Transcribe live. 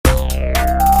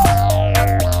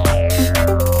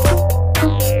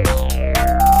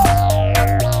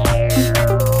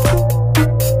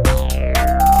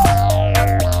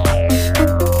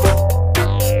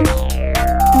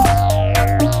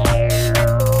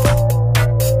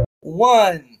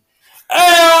one.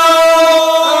 Oh!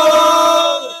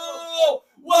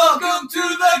 Welcome to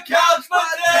the Couch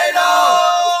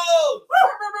Podtatos!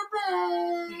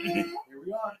 Here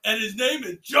we are. And his name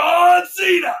is John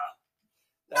Cena!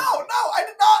 No, I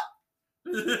did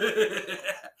not!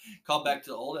 Call back to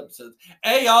the old episodes.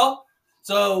 Hey, y'all.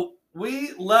 So,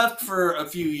 we left for a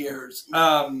few years,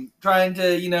 trying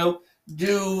to,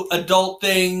 do adult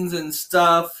things and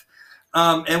stuff.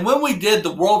 And when we did,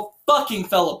 the world fucking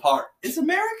fell apart. Is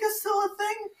America still a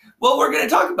thing? Well, we're going to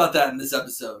talk about that in this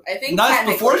episode. I think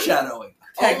nice foreshadowing.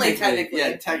 Only technically.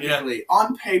 Yeah, technically. Yeah.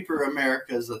 On paper,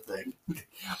 America's a thing.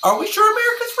 Are we sure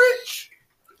America's rich?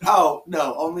 Oh,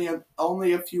 no.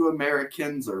 Only a few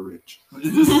Americans are rich.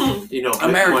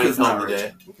 America's not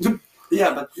rich.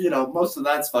 Yeah, but, most of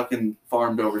that's fucking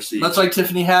farmed overseas. That's like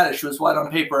Tiffany Haddish was white on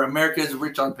paper. America is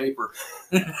rich on paper.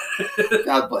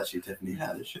 God bless you, Tiffany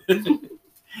Haddish.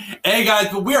 Hey, guys,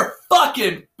 but we are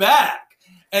fucking back.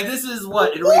 And this is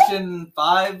what, iteration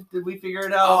 5? Did we figure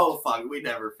it out? Oh, fuck. We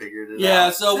never figured it out. Yeah,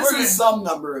 so this is some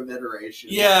number of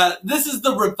iterations. Yeah, this is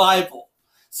the revival.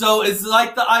 So it's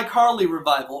like the iCarly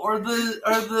revival or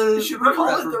the should we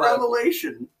call it the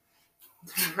Revelation?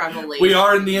 Revelation. We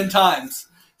are in the end times.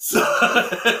 So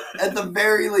at the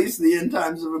very least, the end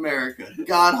times of America.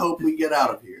 God hope we get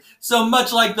out of here. So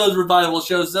much like those revival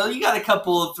shows, though, you got a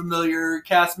couple of familiar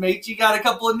castmates, you got a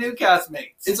couple of new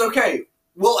castmates. It's okay.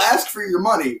 We'll ask for your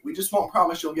money. We just won't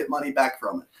promise you'll get money back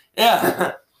from it.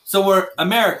 Yeah. So we're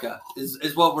America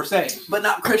is what we're saying, but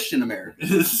not Christian America.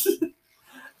 America.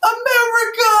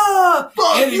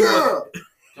 Fuck yeah.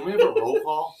 Can we have a roll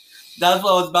call? That's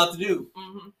what I was about to do.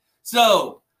 Mm-hmm.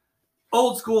 So.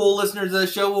 Old school listeners of the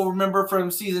show will remember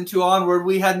from season 2 onward,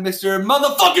 we had Mr.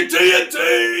 Motherfucking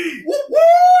TNT! Woo woo!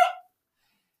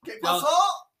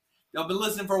 Y'all been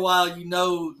listening for a while. You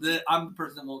know that I'm the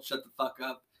person that won't shut the fuck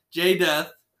up.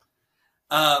 J-Death.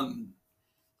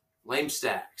 Lame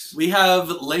Stacks. We have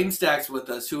Lame Stacks with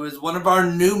us, who is one of our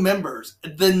new members.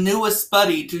 The newest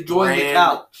Spuddy to join the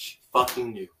couch.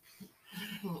 Fucking new.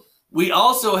 We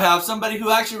also have somebody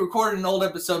who actually recorded an old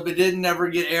episode but didn't ever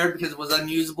get aired because it was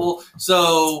unusable.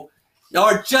 So,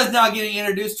 y'all are just now getting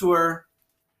introduced to her.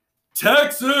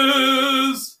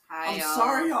 Texas! Hi, I'm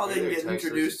sorry y'all didn't get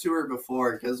introduced to her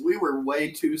before because we were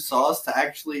way too sauce to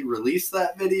actually release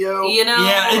that video.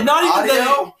 Yeah, and not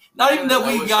even that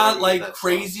we got that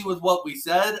crazy with what we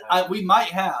said. We might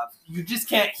have. You just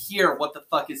can't hear what the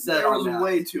fuck is said. There was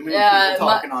way too many people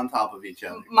talking on top of each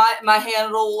other. My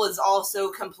handle was also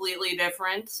completely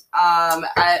different.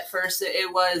 At first,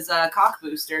 it was Cock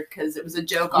Booster because it was a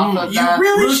joke off of. You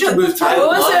really should have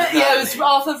titled it. Yeah, it was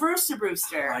off of Rooster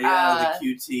Booster. Oh, yeah, the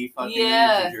QT fucking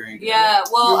energy drink. Yeah,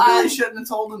 well, you really shouldn't have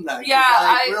told him that.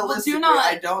 Yeah, realistically,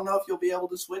 I don't know if you'll be able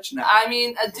to switch now. I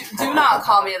mean, do not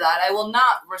call me that. I will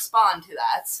not respond to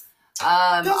that.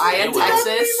 I am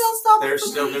Texas. They're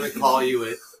still going to call you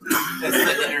it.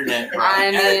 It's the internet, right?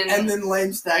 I mean, and then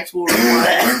Lame Stacks will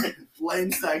reply.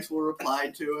 Lame Stacks will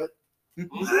reply to it. And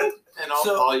I'll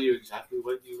call you exactly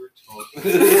what you were told.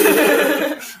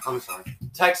 I'm sorry.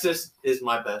 Texas is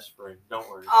my best friend. Don't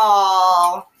worry.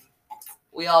 Aww.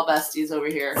 We all besties over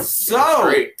here.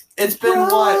 So, it's been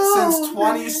since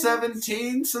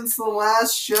 2017 since the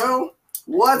last show?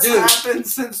 What's happened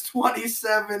since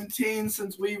 2017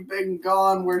 since we've been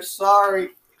gone? We're sorry.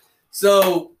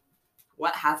 So,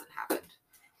 what hasn't happened?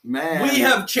 Man. We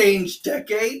have changed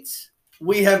decades.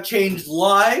 We have changed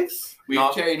lives.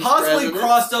 We've changed possibly presidents.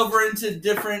 Crossed over into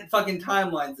different fucking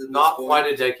timelines. Not quite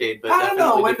a decade, but I don't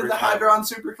know. When did the different Hadron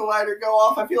Super Collider go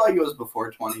off? I feel like it was before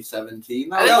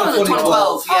 2017. I think it was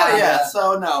 2012. Oh, yeah.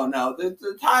 So, no.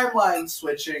 The timeline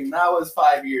switching, that was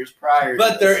 5 years prior.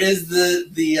 But there is the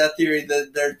theory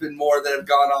that there's been more that have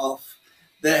gone off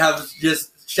that have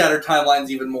just shattered timelines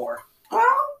even more.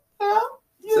 Well,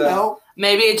 you know.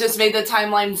 Maybe it just made the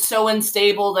timeline so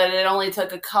unstable that it only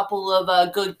took a couple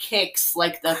of good kicks,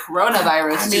 like the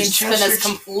coronavirus, to spin us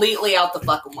completely out the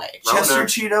fucking way. Chester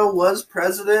Cheeto was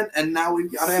president, and now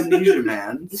we've got Amnesia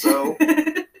Man, so...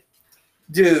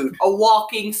 Dude. A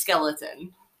walking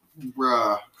skeleton.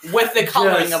 Bruh. With the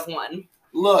coloring of one.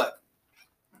 Look.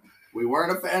 We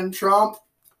weren't a fan of Trump.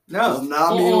 No. Does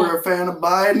not mean we're a fan of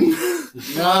Biden.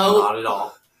 No. Not at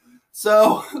all.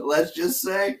 So, let's just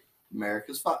say,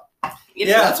 America's fine.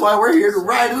 Yeah, that's why we're here to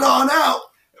ride it on out.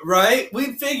 Right?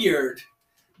 We figured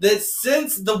that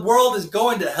since the world is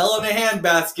going to hell in a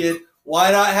handbasket, why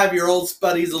not have your old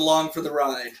spuddies along for the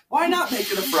ride? Why not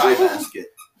make it a fry basket?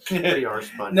 We are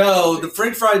Spud. No, the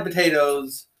French fried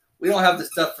potatoes, we don't have the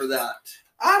stuff for that.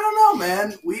 I don't know,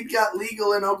 man. Weed got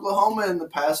legal in Oklahoma in the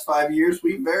past 5 years.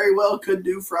 We very well could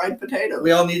do fried potatoes.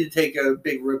 We all need to take a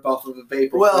big rip off of a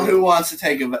vapor. Well, who wants to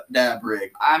take a dab,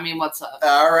 Rick? I mean, what's up?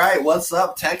 All right, what's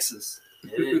up, Texas?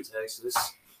 Hit it, Texas.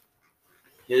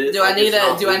 Hit it Do I like need it's a?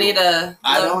 not Do I legal. need a?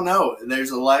 I don't know.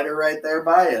 There's a lighter right there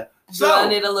by you. So I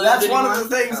need a little that's bitty one of the one?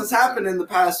 things that's happened in the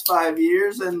past 5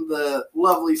 years in the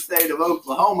lovely state of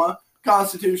Oklahoma.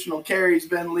 Constitutional carry's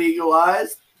been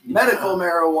legalized. Medical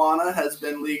marijuana has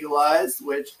been legalized,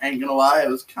 which ain't gonna lie, it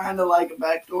was kind of like a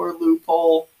backdoor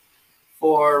loophole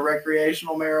for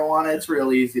recreational marijuana. It's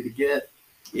real easy to get.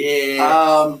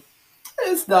 Yeah.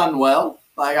 It's done well.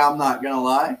 Like, I'm not gonna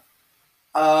lie.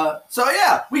 So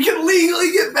yeah, we can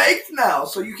legally get baked now.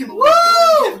 So you can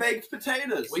legally get baked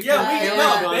potatoes. We Yeah.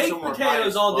 love Going baked somewhere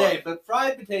potatoes high all as day, fuck. but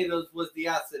fried potatoes was the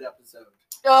acid episode.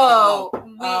 Oh,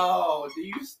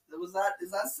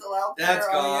 Is that still out there That's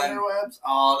on gone. the interwebs?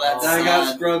 Oh, that's That got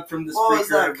sad. scrubbed from the What was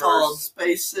that Spreaker called? verse.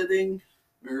 Space sitting?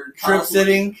 Or Trip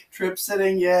sitting. Trip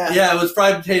sitting, yeah. Yeah, it was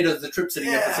fried potatoes, the trip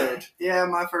sitting Yeah. episode. Yeah,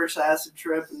 my first acid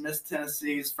trip and Miss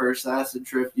Tennessee's first acid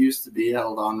trip used to be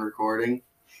held on recording.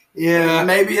 Yeah.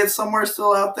 Maybe it's somewhere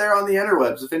still out there on the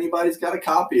interwebs. If anybody's got a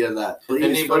copy of that, please feel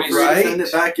free anybody's to right. send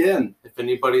it back in. If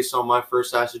anybody saw my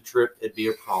first acid trip, it'd be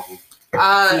a problem.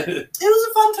 It was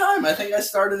a fun time. I think I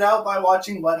started out by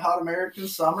watching Wet Hot American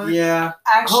Summer. Yeah.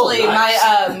 actually, Oh,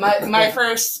 nice. my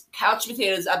first Couch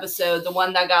Potatoes episode, the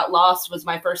one that got lost, was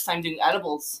my first time doing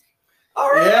edibles. All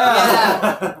right.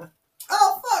 Yeah.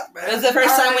 Oh, fuck, man. It was the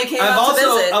first time we came out to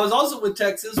visit. I was also with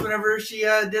Texas whenever she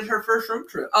did her first road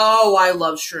trip. Oh, I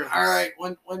love shrooms. All right,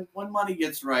 when money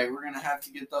gets right, we're gonna have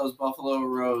to get those Buffalo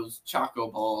Rose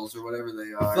Choco Balls or whatever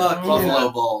they are. Fuck, Buffalo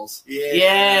yeah. Balls.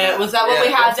 Yeah, was that what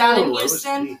we had down in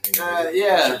Houston?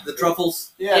 Yeah, The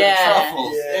truffles. yeah, Yeah. the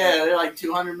truffles. Yeah. Yeah, they're like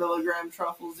 200 milligram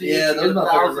truffles each. Yeah, You those get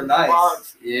motherfuckers 1,000 are nice.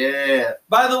 bucks. Yeah.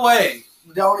 By the way,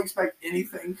 Don't expect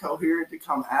anything coherent to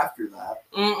come after that.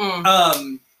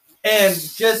 and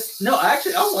just no,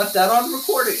 actually, I want that on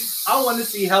recording. I want to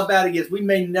see how bad it gets. We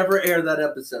may never air that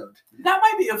episode. That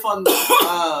might be a fun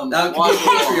That could watch be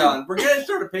a along. Patreon. We're gonna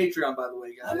start a Patreon, by the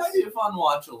way, guys. That might be a fun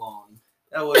watch along.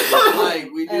 That would be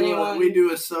Like Anyone? we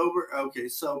do a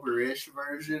sober-ish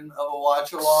version of a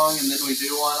watch along, and then we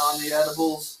do one on the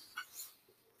edibles.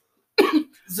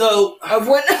 so.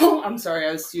 I'm sorry,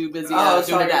 I was too busy I was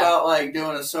doing talking that. about like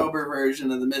doing a sober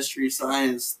version of the Mystery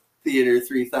Science Theater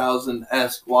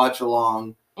 3000-esque watch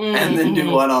along, and then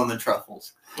do one on the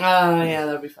truffles. Oh yeah,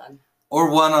 that'd be fun.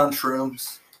 Or one on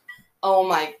shrooms. Oh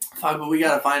my. Fuck, but we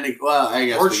gotta find it. Well, I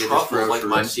guess Or we could just truffles, throw like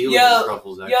shrooms. mycelium Yo,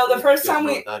 truffles. yo, Actually. the first You guys time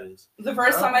know we- what that is. The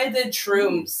first time I did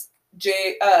shrooms,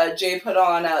 Jay put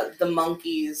on the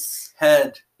Monkees.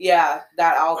 Head. Yeah,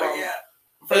 that album. Oh,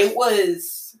 yeah. It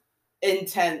was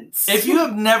intense. If you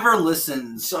have never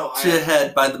listened So to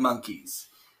Head by the Monkees,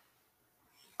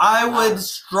 I would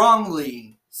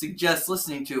strongly suggest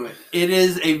listening to it. It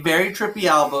is a very trippy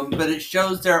album, but it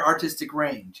shows their artistic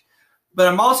range. But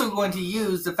I'm also going to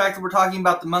use the fact that we're talking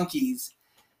about the Monkees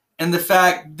and the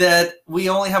fact that we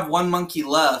only have one monkey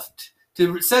left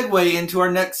to segue into our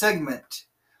next segment,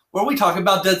 where we talk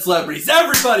about dead celebrities.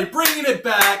 Everybody bringing it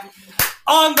back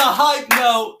on the hype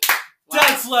note.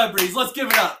 Dead celebrities. Let's give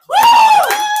it up.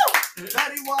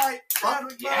 Betty White,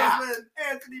 Chadwick yeah. Boseman,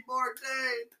 Anthony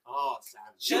Bourdain. Oh,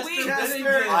 savage. Chester Chester.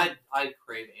 Bennington. I'd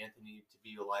crave Anthony to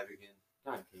be alive again.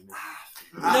 God damn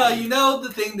it. No, you know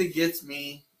the thing that gets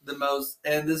me the most,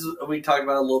 and this is we talked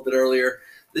about it a little bit earlier,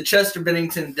 the Chester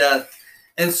Bennington death,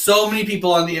 and so many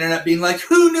people on the internet being like,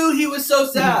 "Who knew he was so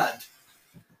sad?"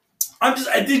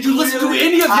 Did you listen to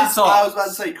any of his songs? I was about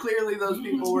to say, clearly those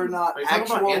people were not Are you talking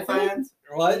about actual Anthony? fans.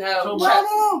 What? No,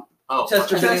 No. Oh,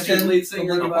 Chester okay. Bennington, lead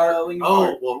singer Linkin of Park. Linkin Oh,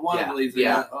 Park. well, One yeah, of the lead singers.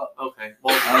 yeah. Oh. Okay.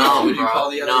 Well, Oh, would you bro,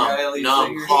 call the other guy a lead no,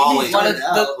 singer? I'm calling. He's started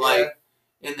out, like,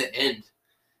 yeah. in the end.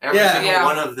 Every Yeah. single Yeah.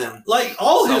 one of them. Like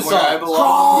all his Somewhere I songs.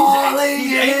 belong.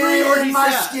 He's angry or he's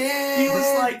sad. He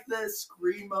was like the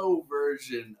screamo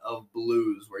version of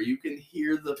blues, where you can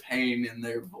hear the pain in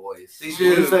their voice. These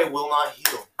Dude. blues they will not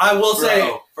heal. I will Bro,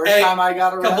 say, first hey, time I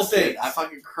got couple arrested, things. I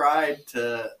fucking cried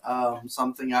to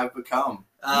Something I've Become.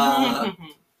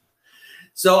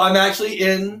 so I'm actually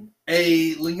in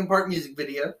a Linkin Park music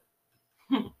video.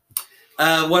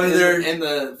 One of their in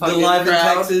the the fucking live in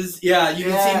crowd. Texas. Yeah, you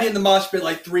can see Yeah. me in the mosh pit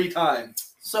like 3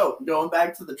 times. So, going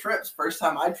back to the trips, first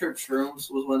time I tripped shrooms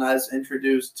was when I was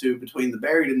introduced to Between the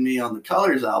Buried and Me on the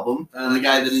Colors album. And the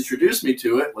guy that introduced me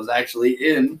to it was actually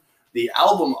in the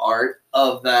album art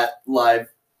of that live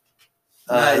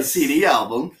Nice. CD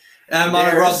album. And my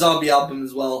There's- Rob Zombie album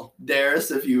as well. Darius,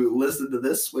 if you listen to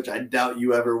this, which I doubt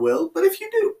you ever will, but if you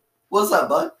do, what's up,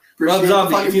 bud? Rob Appreciate the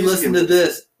Zombie, fucking if you music listen to input.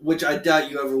 this, which I doubt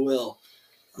you ever will,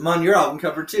 I'm on your album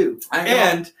cover too. I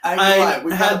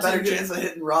we got a better chance of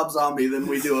hitting Rob Zombie than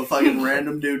we do a fucking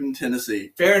random dude in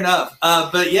Tennessee. Fair enough.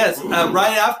 But yes,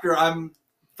 right after I'm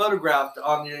photographed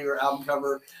on your album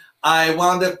cover, I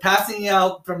wound up passing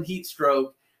out from heat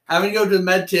stroke, having to go to the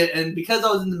med tent, and because I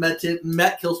was in the med tent,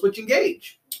 met Killswitch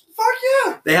Engage. Fuck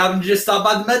yeah! They happened to just stop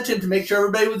by the med tent to make sure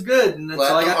everybody was good, and that's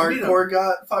all I got to meet them. Hardcore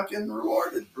got fucking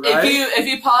rewarded. Right? If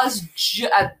you pause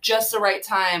at just the right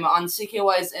time on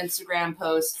CKY's Instagram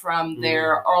post from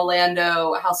their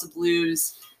Orlando House of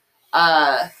Blues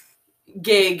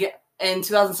gig in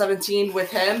 2017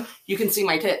 with him, you can see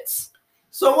my tits.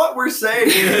 So what we're saying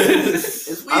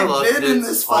is we have been in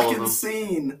this all of fucking them.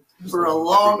 scene for a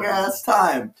long ass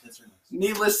time.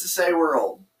 Needless to say, we're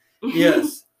old.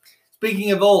 Yes.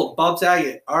 Speaking of old, Bob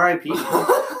Saget, R.I.P.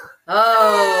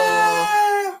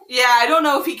 Oh. Yeah, I don't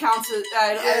know if he counts as...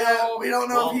 We don't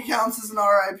know if he counts as an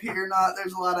RIP or not.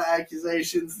 There's a lot of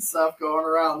accusations and stuff going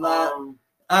around that.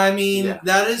 I mean,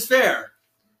 that is fair.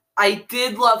 I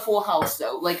did love Full House,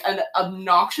 though. Like, an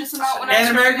obnoxious amount when I was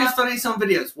And growing America's up. Funniest Home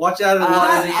Videos. Watch out a lot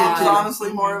I as a was kid, too.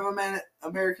 honestly more of a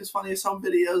America's Funniest Home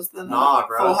Videos than Nah, a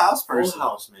bro. Full House person. Full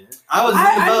House, man. I was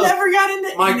I both. never got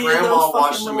into My any of grandma those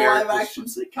watched fucking little America's- live-action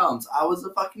sitcoms. I was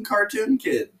a fucking cartoon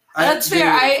kid. That's fair.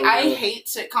 do, for I real. hate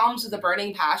sitcoms with a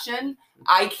burning passion.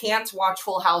 I can't watch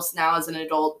Full House now as an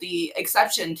adult. The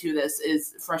exception to this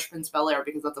is Fresh Prince of Bel-Air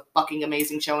because that's a fucking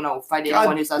amazing show and I'll find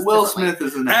anyone who says Will differently.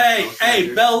 Smith is an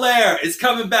Hey, Bel Air is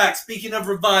coming back. Speaking of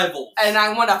revivals, And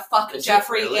I want to fuck Is it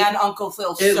Jeffrey really? and Uncle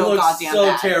Phil it so looks goddamn so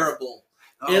bad. terrible.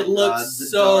 Oh, it looks God,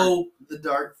 so the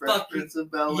dark Fresh fucking- Prince of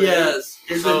Bel-Air. yes.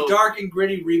 It's So- a dark and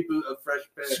gritty reboot of Fresh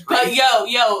Prince. But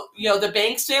yo, the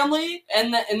Banks family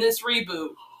in this reboot,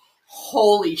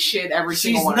 holy shit, every She's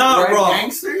single one. not of them. They're wrong.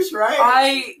 Gangsters,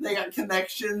 right? They got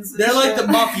connections. And They're like shit.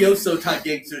 the mafioso type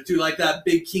gangsters too, like that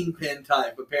big kingpin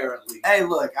type, apparently. Hey,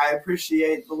 look, I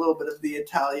appreciate a little bit of the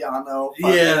Italiano,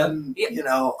 Yeah. fucking,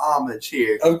 homage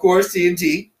here. Of course,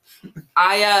 TNT.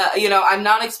 I'm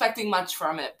not expecting much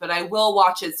from it, but I will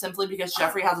watch it simply because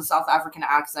Jeffrey has a South African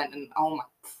accent, and oh my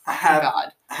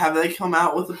god. Have they come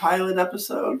out with a pilot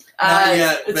episode? Not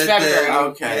yet, It's but February.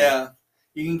 Okay. Yeah.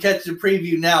 You can catch the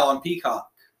preview now on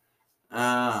Peacock.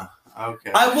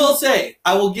 Okay. I will say,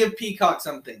 I will give Peacock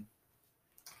something.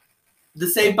 The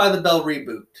Saved by the Bell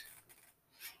reboot.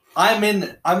 I'm in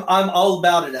it. I'm all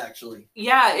about it, actually.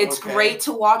 Yeah, it's Okay. great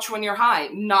to watch when you're high,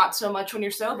 not so much when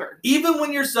you're sober. Even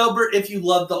when you're sober, if you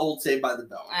love the old Saved by the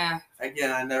Bell.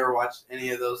 Again, I never watched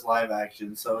any of those live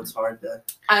actions, so it's hard to.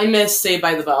 I miss Saved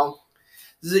by the Bell.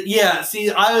 Yeah,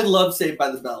 see, I would love Saved by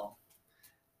the Bell.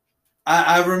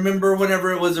 I remember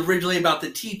whenever it was originally about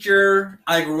the teacher.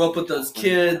 I grew up with those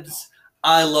kids.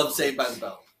 I love Saved by the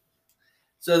Bell.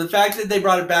 So the fact that they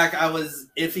brought it back, I was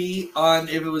iffy on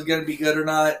if it was going to be good or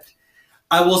not.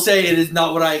 I will say it is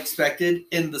not what I expected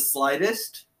in the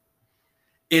slightest.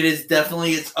 It is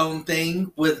definitely its own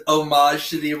thing with homage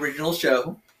to the original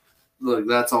show. Look,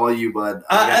 that's all you, bud.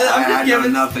 I'm just know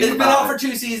giving. nothing It's been about out for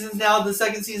 2 seasons now. The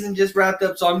second season just wrapped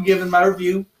up, so I'm giving my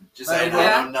review. Just saying,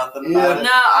 Yeah. I know nothing about it. No,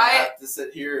 I I- have to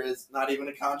sit here as not even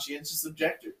a conscientious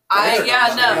objector. I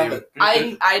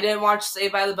Fair. didn't watch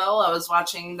Saved by the Bell. I was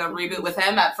watching the reboot with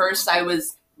him. At first, I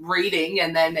was reading,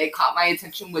 and then it caught my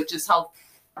attention with just how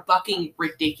fucking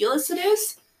ridiculous it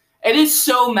is. It is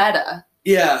so meta.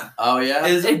 Yeah, Oh yeah.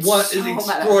 is It's so meta.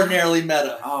 extraordinarily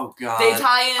meta. Oh god. They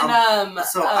tie in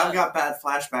So I've got bad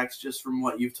flashbacks just from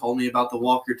what you've told me about the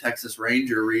Walker Texas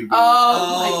Ranger reboot.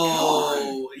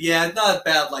 oh Yeah, not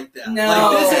bad like that. No.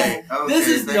 Like, Okay, this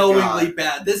is thank knowingly God.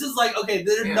 bad. This is like, okay,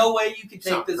 there's Yeah. no way you can It's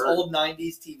take not this hurt. old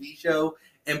 90s TV show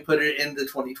and put it in the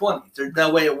 2020s. There's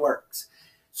no way it works.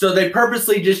 So they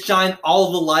purposely just shine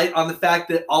all the light on the fact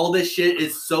that all this shit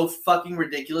is so fucking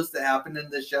ridiculous that happened in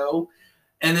the show.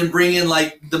 And then bring in,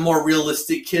 like, the more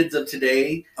realistic kids of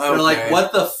today. They're like, Okay.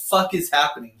 what the fuck is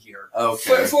happening here?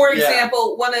 Okay. For Yeah.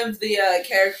 example, one of the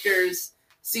characters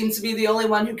seems to be the only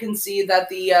one who can see that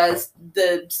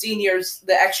the seniors,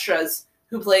 the extras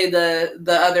who play the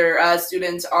other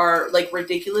students are like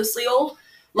ridiculously old,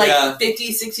 like Yeah.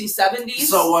 50s, 60s, 70s.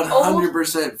 So old.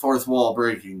 100% fourth wall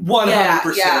breaking.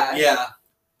 100%. Yeah. Yeah.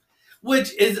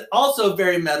 Which is also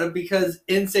very meta because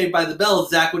in Saved by the Bell,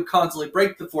 Zach would constantly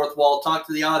break the fourth wall, talk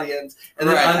to the audience, and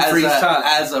then unfreeze time.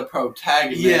 as a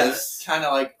protagonist. Yes. Kind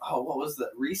of like, what was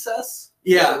that? Recess?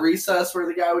 Yeah. Was it Recess where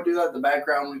the guy would do that? The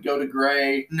background would go to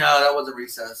gray. No, that wasn't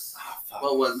Recess.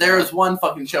 What was There that? was one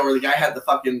fucking show where the guy had the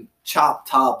fucking chop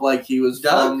top like he was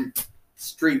Doug? from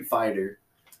Street Fighter.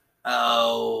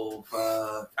 Oh,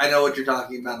 fuck. I know what you're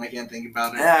talking about, and I can't think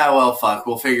about it. Yeah, well, fuck.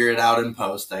 We'll figure it out in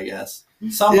post, I guess.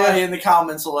 Somebody in the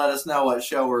comments will let us know what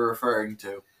show we're referring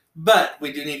to. But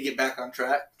we do need to get back on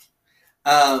track.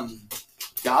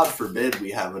 God forbid we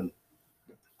have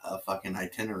a fucking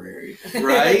itinerary.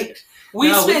 Right?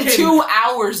 We spent 2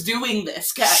 hours doing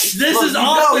this, guys. This Look, is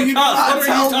off the cuff. not What are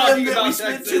tell you them talking that about, we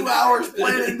spent Texas? 2 hours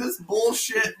planning this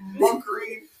bullshit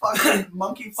monkey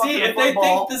fucking See, if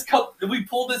football. they think we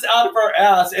pulled this out of our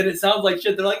ass and it sounds like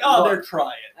shit, they're like, oh, they're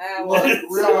trying. Well,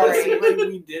 Realistically,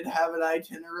 we did have an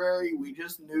itinerary. We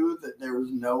just knew that there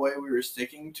was no way we were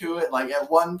sticking to it. Like,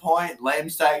 at one point, Lame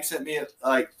Stack showed me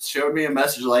a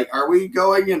message like, are we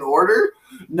going in order?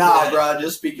 Nah, bro,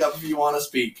 just speak up if you want to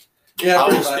speak. Yeah, I will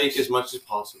pretty much. speak as much as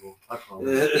possible. I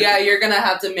promise. yeah, you're gonna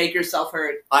have to make yourself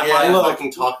heard. I Yeah, might look.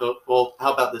 fucking talk up. Well,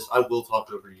 how about this? I will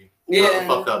talk over you. Yeah. Shut the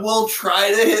fuck up. We'll try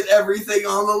to hit everything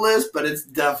on the list, but it's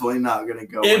definitely not going to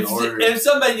go in order. If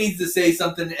somebody needs to say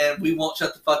something and we won't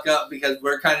shut the fuck up because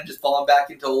we're kind of just falling back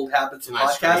into old habits of Can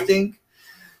I podcasting,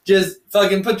 just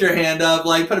fucking put your hand up,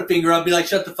 like put a finger up, be like,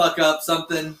 shut the fuck up,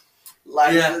 something.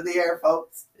 Lights Yeah. in the air,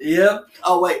 folks. Yep.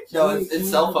 Oh, wait. No, it's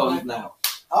cell phones now.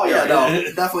 Oh, yeah, no.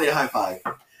 Definitely a high five.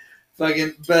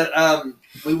 Fucking, but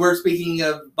we were speaking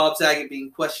of Bob Saget being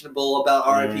questionable about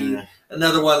R.I.P.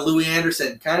 Another one, Louis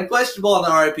Anderson, kind of questionable on the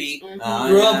R.I.P.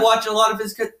 Grew up watching a lot of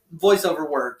his voiceover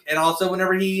work, and also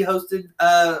whenever he hosted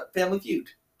Family Feud.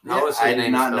 How was his I did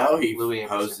name not spelled? know he Louis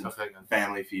hosted Anderson. Okay,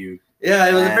 Family Feud. Yeah,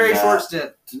 it was a And, very short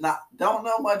stint. Don't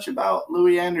know much about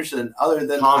Louis Anderson other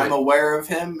than Comment. I'm aware of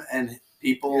him and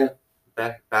people.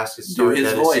 Basket Do started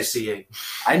his at voice. 68.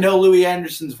 I know Louis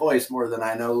Anderson's voice more than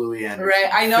I know Louis Anderson. Right,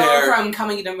 I know Fair. him from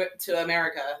Coming to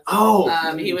America.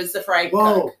 Oh, He was the fried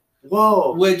whoa, cook.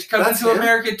 whoa. Which Coming That's to him?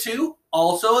 America 2,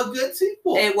 also a good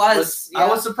sequel. It was. I yeah.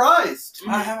 was surprised.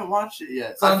 I haven't watched it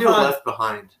yet. So I feel fun. left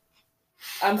behind.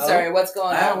 I'm sorry. What's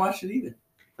going I haven't on? watched it either.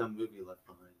 The movie Left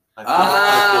Behind. I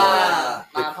Ah.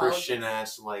 feel My like the Christian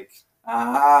ass like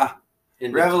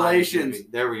in Revelations. the movie.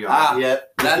 There we are. Ah,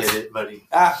 Yep, you that's- get it, buddy.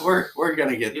 We're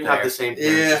gonna get You there. have the same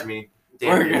parents Yeah. as me.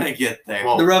 Damn We're it. gonna get there.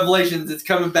 Well, The Revelations, it's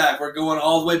coming back. We're going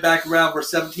all the way back around. We're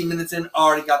 17 minutes in,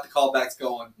 already got the callbacks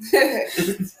going.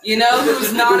 You know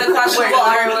who's not a questionable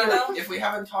R&B though? If we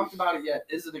haven't talked about it yet,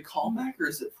 is it a callback or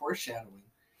is it foreshadowing?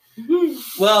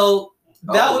 Well,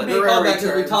 that Oh, would be a literary callback because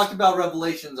we terms. talked about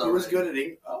Revelations He already. was good at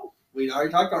it. Oh, We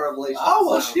already talked about Revelations.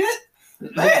 well, so- shit.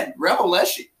 Man,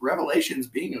 Revelations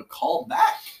being a callback.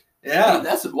 Yeah. Dude,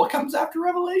 that's what comes after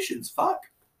Revelations. Fuck.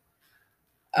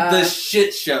 The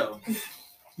shit show.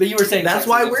 But you were saying That's Texas,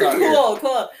 why I'm we're sorry. here.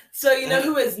 Cool. So you know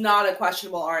who is not a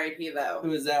questionable R.I.P. though?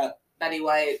 Who is that? Betty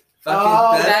White.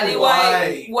 Fucking Betty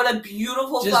White. What a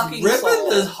beautiful Just fucking ripping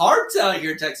soul. the hearts out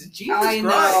here, Texas. Jesus I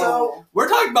Christ. know. We're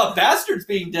talking about bastards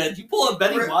being dead. You pull up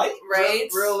Betty White? Right?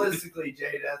 Realistically,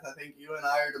 J-Death, I think you and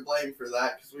I are to blame for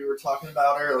that because we were talking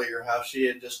about earlier how she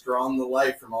had just drawn the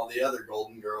light from all the other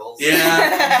Golden Girls.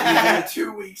 Yeah. And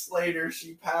 2 weeks later,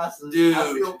 she passes. Dude.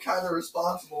 I feel kind of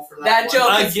responsible for that. That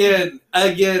one. joke-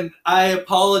 Again, I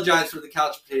apologize for the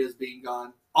couch potatoes being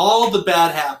gone. All the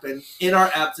bad happened in our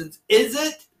absence. Is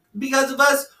it because of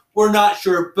us? We're not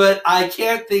sure, but I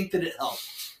can't think that it helped.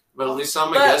 but at least I'm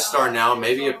a But- guest star now,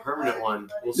 maybe a permanent one.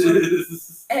 We'll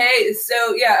see. Hey,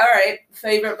 so yeah, all right.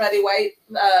 Favorite Betty White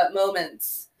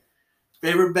moments.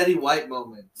 Favorite Betty White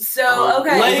moment? So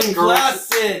okay. Lane Golden Girls.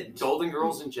 Placid. Golden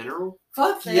Girls in general?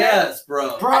 Fuck Yeah. yes,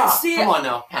 bro. Bruh, see- come on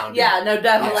now, pound it. Yeah, no,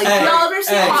 definitely. Hey, Y'all ever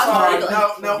see hey, Hot Sorry,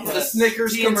 Chocolate? no, Yes. the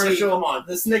Snickers TNT, commercial. come on.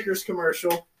 The Snickers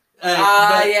commercial. Hey,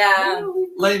 Ah, but- yeah.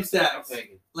 Lame Stacks.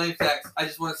 Okay. Lame Stacks. I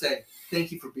just want to say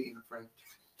thank you for being a friend.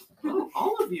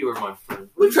 All of you are my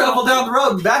friends. We traveled down the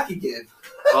road and back again.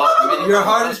 Well, I mean, Your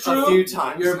heart is true. A few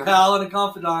times. You're a pal and a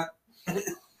confidant.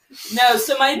 No,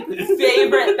 so my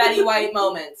favorite Betty White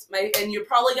moments, and you're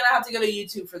probably gonna have to go to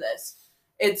YouTube for this.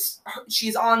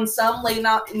 She's on some late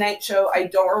night show. I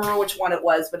don't remember which one it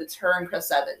was, but it's her and Chris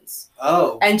Evans,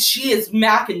 Oh. and she is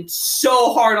macking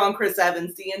so hard on Chris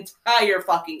Evans the entire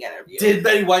fucking interview. Did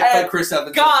Betty White fight Chris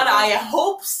Evans? God, I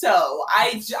hope so.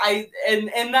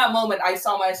 In that moment, I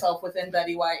saw myself within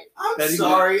Betty White. I'm Betty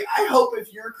sorry. I hope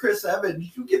if you're Chris Evans,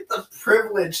 you get the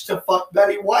privilege to fuck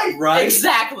Betty White. Right?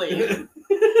 Exactly.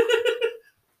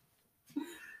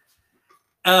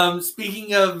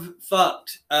 Speaking of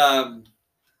fucked, I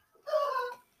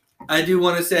do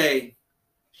want to say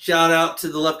shout out to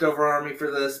the leftover army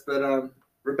for this, but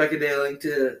Rebecca Daling,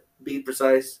 to be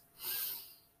precise.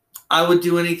 I would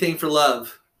do anything for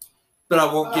love, but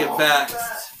I won't give back.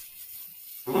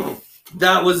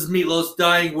 That was Meatloaf's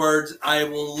dying words. I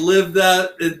will live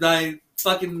that in my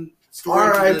fucking story.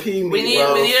 R.I.P. We need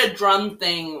a drum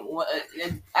thing.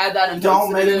 Add that in post.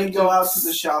 Don't make me go out to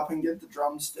the shop and get the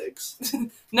drumsticks.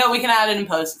 No, we can add it in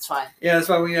post. It's fine. Yeah, that's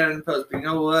why we got it in post. But you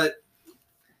know what?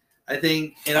 I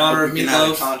think in honor of we can add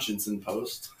a Meatloaf, conscience in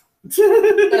post.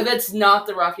 If it's not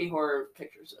the Rocky Horror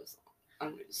Picture Show song, I'm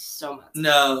gonna be so mad.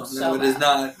 no, So it is bad.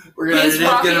 not. We're gonna. His it is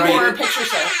Rocky gonna be- Horror Picture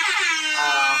Show.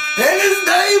 And his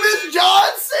name is John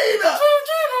Cena.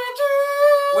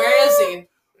 Where is he?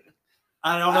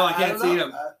 I don't know. I can't don't see know.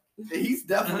 him. He's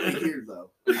definitely here,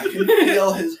 though. I can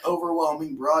feel his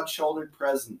overwhelming, broad-shouldered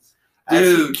presence as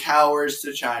he Dude. cowers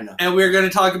to China. And we're going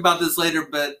to talk about this later,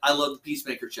 but I love the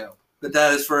Peacemaker show. But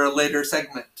that is for a later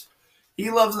segment. He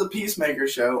loves the Peacemaker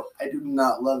show. I do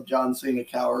not love John Cena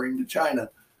cowering to China.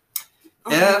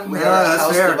 Yeah, We yeah, are a that's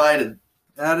house fair. divided.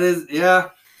 That is, yeah.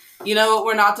 You know what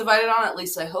we're not divided on? At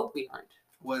least I hope we aren't.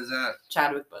 What is that?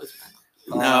 Chadwick Boseman.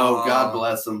 No, God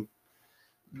bless him.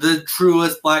 The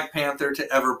truest Black Panther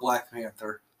to ever Black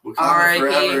Panther. Wakanda R.I.P.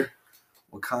 forever.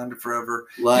 Wakanda forever.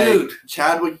 Like, Dude.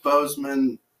 Chadwick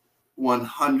Boseman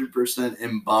 100%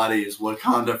 embodies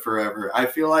Wakanda forever. I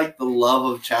feel like the love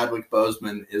of Chadwick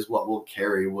Boseman is what will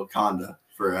carry Wakanda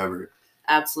forever.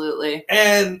 Absolutely.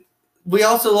 And we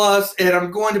also lost, and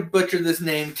I'm going to butcher this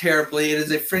name terribly. It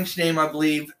is a French name, I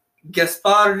believe,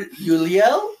 Gaspard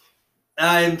Ulliel.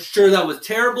 I'm sure that was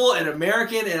terrible and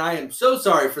American, and I am so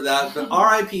sorry for that. But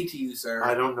R.I.P. to you, sir.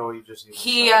 I don't know what you just even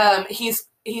said.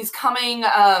 He's coming.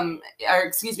 Or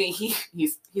excuse me.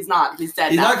 He's not. He's dead.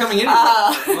 He's now. not coming in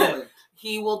at the moment.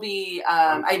 He will be.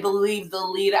 I believe the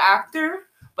lead actor,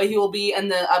 but he will be in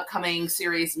the upcoming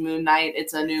series Moon Knight.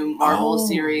 It's a new Marvel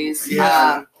series.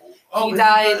 yeah. He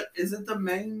died. Is it the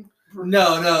main?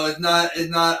 No, it's not.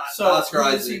 It's not So Oscar who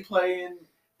is he Isaac. playing?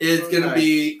 It's Moon gonna Knight?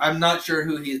 be. I'm not sure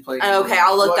who he's playing. Okay,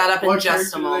 I'll look that up in what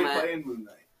just a character do they moment. play in Moon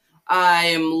Knight?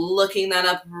 I'm looking that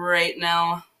up right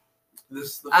now. This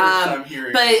is the first time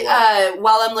hearing. But it.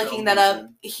 while I'm looking that up,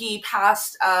 Film he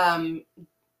passed.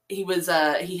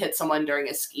 He hit someone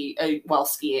during while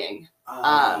skiing,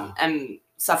 and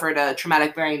suffered a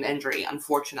traumatic brain injury.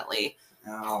 Unfortunately,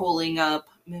 pulling up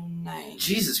Moon Knight.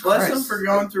 Jesus Bless Christ. them for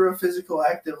going through a physical,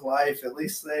 active life. At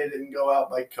least they didn't go out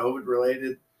by COVID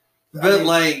related. But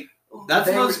like, that's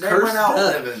the most they cursed went out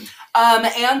death. living.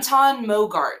 Anton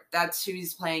Mogart. That's who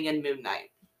he's playing in Moon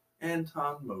Knight.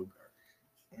 Anton Mogart.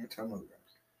 Anton Mogart.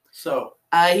 So,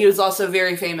 He was also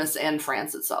very famous in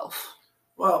France itself.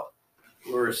 well,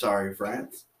 we're sorry,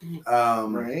 France.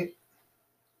 Right.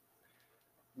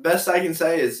 Best I can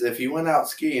say is if he went out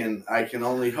skiing, I can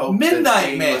only hope that Midnight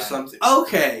skiing Man. was something.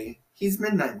 Okay, he's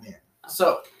Midnight Man.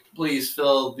 So, please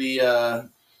fill the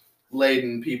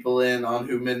laden people in on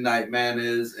who Midnight Man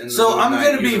is. In the So Moon I'm Knight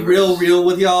gonna be universe. real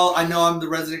with y'all. I know I'm the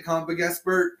resident comic book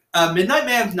expert. Midnight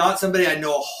Man's not somebody I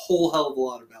know a whole hell of a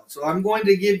lot about. So I'm going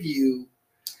to give you.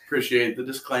 Appreciate the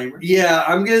disclaimer. Yeah,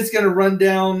 I'm just gonna run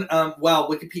down. Wow,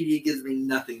 Wikipedia gives me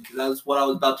nothing because that was what I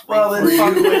was about to. Well, read then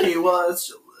for fuck you. Wiki. Well,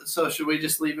 so should we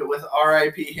just leave it with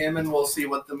R.I.P. him, and we'll see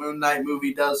what the Moon Knight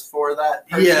movie does for that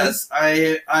person? Yes,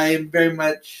 I am very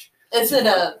much. Is it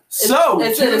a? So,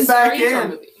 is it a tune back series or a in.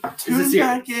 movie? Tune series.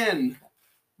 back in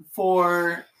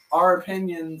for our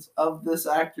opinions of this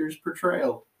actor's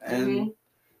portrayal, and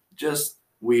just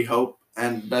we hope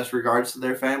and best regards to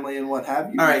their family and what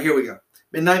have you. All right, here we go.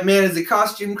 Midnight Man is a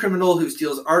costume criminal who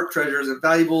steals art, treasures, and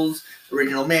valuables,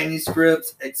 original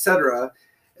manuscripts, etc.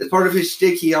 As part of his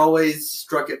shtick, he always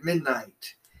struck at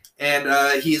midnight.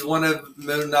 And he's one of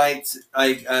Moon Knight's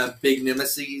big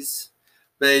nemesis.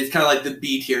 But he's kind of like the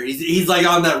B tier. He's like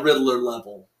on that Riddler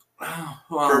level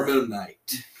for Moon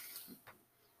Knight.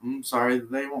 I'm sorry,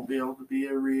 they won't be able to be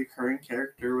a reoccurring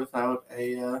character without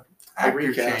a actor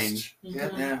recast. change.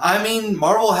 Mhm. Yeah. I mean,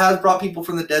 Marvel has brought people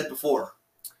from the dead before.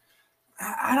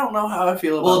 I don't know how I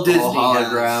feel about Well, the whole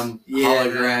Disney has.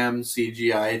 hologram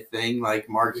CGI thing, like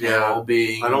Mark Hamill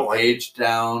being I don't like aged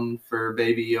down for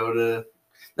Baby Yoda.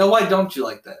 Now, why don't you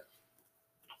like that?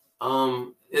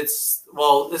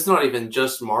 It's not even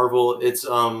just Marvel. It's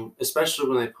especially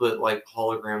when they put like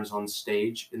holograms on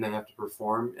stage and they have to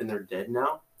perform and they're dead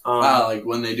now. Like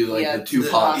when they do like Yeah, the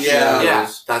Tupac shows. yeah.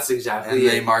 That's exactly And it.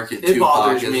 they market It Tupac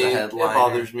bothers as me. the It headliner.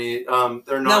 bothers me.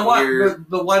 They're Now, not why? here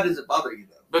But why does it bother you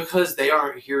though? because they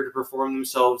aren't here to perform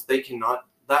themselves. They cannot.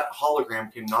 That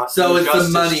hologram cannot. So do it's the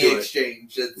justice money to it.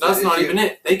 exchange. That's not even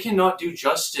it. They cannot do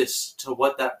justice to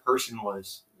what that person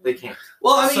was. They can't.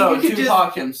 Well, I mean, so you could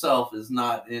Tupac himself is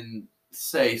not in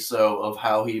say-so of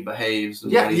how he behaves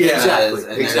and Yeah, what he yeah, says,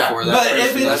 exactly, and exactly. therefore that But if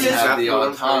person it's doesn't just- have the Exactly what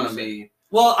I'm trying to autonomy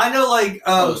Well, I know, like,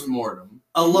 post-mortem.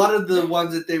 a lot of the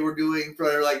ones that they were doing for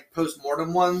their like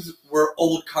post-mortem ones were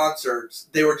old concerts.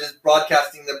 They were just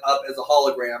broadcasting them up as a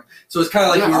hologram. So it's kind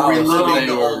of like you were reliving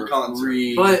the old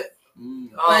concert.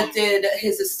 But did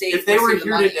his estate? If they were receive the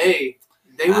here money? today,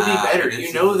 they would be better. this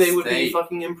You know, is they would state. be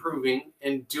fucking improving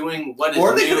and doing what is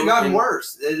Or they new could have gotten and-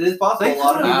 worse. It is possible. They A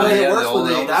lot of could've. people get Yeah, worse the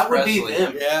with old it. That would Presley. be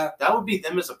them. Yeah. That would be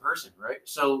them as a person, right?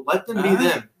 So let them be Uh-huh.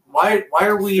 them. Why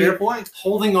are we Fair point.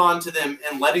 holding on to them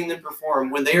and letting them perform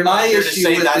when they are My not here to issue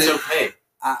say with that's it- okay?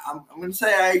 I'm going to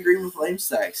say I agree with Lame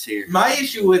Stacks here. My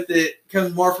issue with it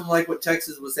comes more from like what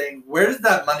Texas was saying. Where does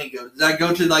that money go? Does that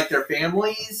go to like their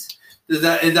families? Is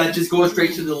that just going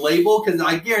straight to the label? Because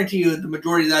I guarantee you the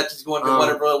majority of that just going to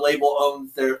whatever label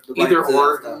owns the Either rights to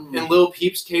or. that stuff. In Lil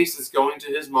Peep's case, it's going to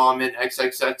his mom, and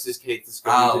XXX's case is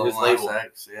going to his label.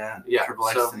 X, yeah. Yeah, Triple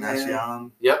X so- and that's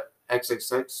young. Yep,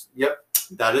 XXX. Yep,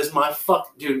 that is my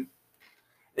fuck, dude.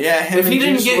 Yeah, him If he and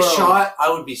didn't Juice get WRLD. shot, I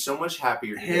would be so much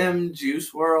happier. today. Him,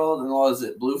 Juice WRLD, and what was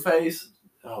it, Blueface?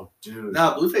 Oh, dude.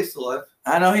 Nah, Blueface still alive.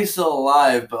 I know he's still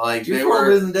alive, but like Juice they WRLD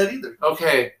were isn't dead either.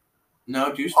 Okay.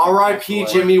 no Juice. R.I.P.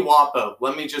 WRLD. Jimmy Wapo.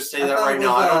 Let me just say I that thought right it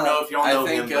now. was, I don't know if y'all know I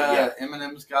think him, but yeah.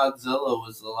 Eminem's Godzilla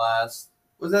was the last.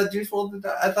 Was that Juice WRLD that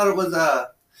died? I thought it was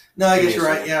No, I Give guess me a you're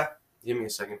right. second. Yeah. Give me a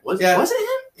second. Was Yeah. it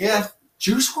him? Yeah.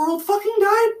 Juice WRLD fucking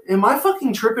died? Am I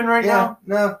fucking tripping right Yeah. now?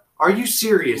 No. Are you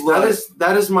serious? Look.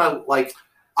 That is my like.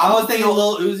 I was thinking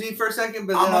Lil Uzi for a second,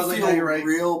 but then I'm I was gonna like, feel no, you're right.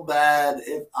 real bad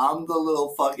if I'm the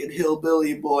little fucking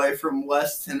hillbilly boy from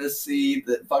West Tennessee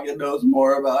that fucking knows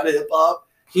more about hip hop.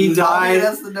 He died.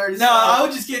 That's the dirty No, side. I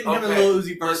was just getting him and Okay. Lil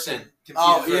Uzi Vert Listen. confused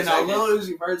Oh, for you a know, second. Lil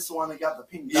Uzi Vert's the one that got the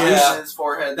pink Yeah. dot in his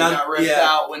forehead that That- got ripped yeah.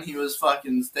 out when he was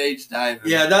fucking stage diving.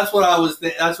 Yeah, that's what I was.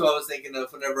 That's what I was thinking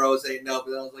of whenever I was saying no. But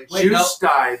then I was like, wait, Juice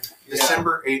died Yeah.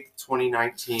 December 8th,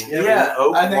 2019. Yeah, in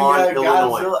Oak I think Lawn,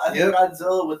 Illinois. Godzilla. I think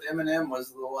Godzilla with Eminem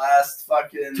was the last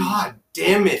fucking God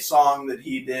damn it. song that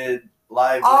he did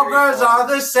live. All very girls fun. are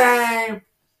the same.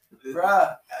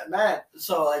 Bruh, man.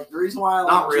 So like the reason why I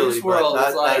like Not really, Juice but WRLD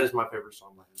is like that is my favorite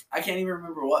song. by him. I can't even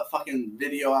remember what fucking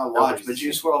video I watched, Nobody's but seen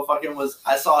Juice WRLD fucking was.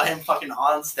 I saw him fucking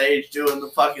on stage doing the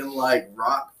fucking like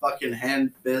rock fucking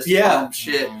hand fist pump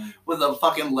shit with a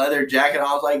fucking leather jacket.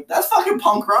 I was like, that's fucking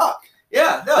punk rock.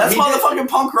 Yeah, no, That's he did. motherfucking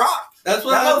punk rock. That's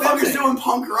what That I've been motherfucker's saying. doing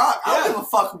punk rock. I Yeah. don't give a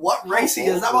fuck what race he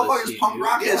is. That How old was motherfucker's he, punk dude?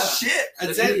 rock Yeah. as shit. And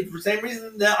for the same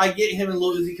reason that I get him and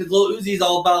Lil Uzi, because Lil Uzi's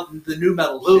all about the new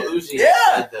metal Lil shit. Uzi. Yeah.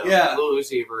 Dead, though. Yeah. Lil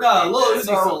Uzi. No, Lil Uzi's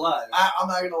So, still alive. I'm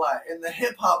not gonna lie. In the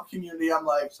hip hop community, I'm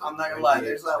like, I'm not gonna lie.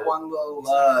 There's that one little.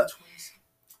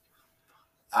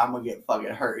 I'm gonna get fucking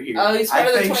hurt here. Oh, he's I part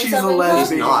of the think she's a 27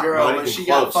 lesbian He's not, girl, not but even she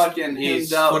got close. fucking He's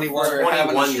hemmed up 21 for having a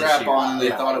 21 this strap year. on, and they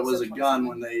Yeah. thought it was a gun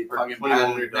when they Or fucking 21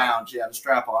 patted her gun. down. She had a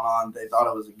strap on, they thought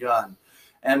it was a gun.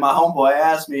 And my homeboy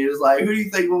asked me, he was like, "Who do you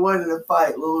think will win in a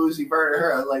fight, Lil Uzi Vert or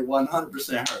her?" I was like,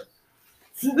 100% her.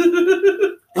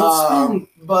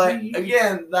 But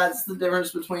again, that's the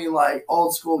difference between like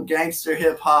old school gangster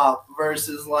hip hop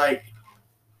versus like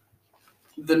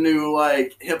the new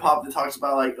like hip hop that talks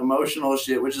about like emotional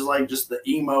shit, which is like just the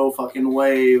emo fucking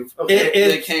wave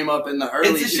that came up in the early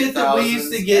 2000s. It's the shit that we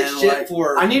used to get and, shit like,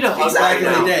 for. I need a hug back right in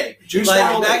now. the day. Juice Like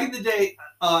WRLD. back in the day.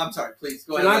 I'm sorry. Please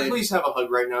go Can ahead. I please have a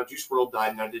hug right now? Juice WRLD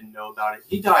died and I didn't know about it.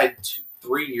 He died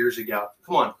 3 years ago.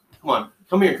 Come on,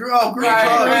 come here. Grow up,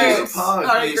 Right, please. How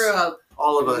I grew up.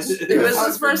 All of us. Who is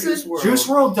this person? Juice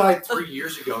WRLD died 3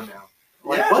 years ago now.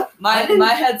 Like Yeah. what? My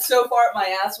head's so far up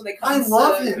my ass when it comes I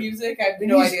love to him. music. I have And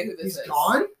no he's- idea who this He's is.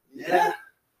 gone? Yeah,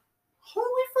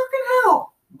 Holy fucking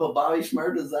hell. but Bobby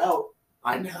Shmurda's out.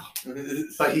 I know.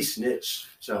 But he snitched.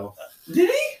 So Did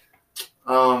he?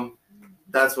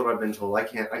 that's what I've been told. I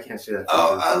can't say that.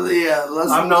 Yeah.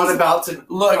 I'm not about to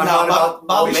Look, I'm no, not about-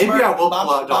 Bobby well, maybe Shmurda, I will pull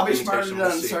out Bobby documentation, Shmurda we'll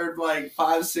done see. served like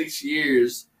 5-6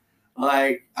 years.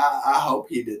 Like, I hope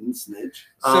he didn't snitch.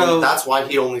 So- that's why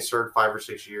he only served 5 or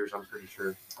 6 years, I'm pretty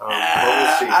sure. But we'll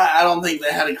see. I don't think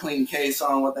they had a clean case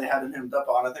on what they had him hemmed up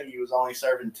on. I think he was only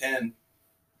serving 10.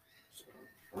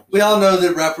 We all know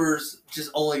that rappers just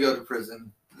only go to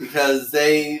prison because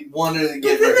they wanted to But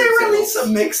get then record they release sales. a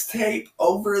mixtape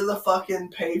over the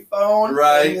fucking payphone,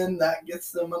 Right. And then that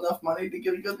gets them enough money to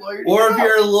get a good lawyer. to Or get if out.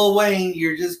 you're Lil Wayne,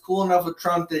 you're just cool enough with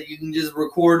Trump that you can just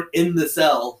record in the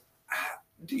cell.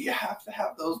 Do you have to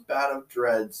have those bad of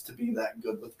dreads to be that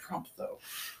good with Trump, though?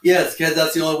 Yes, because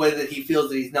that's the only way that he feels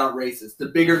that he's not racist. The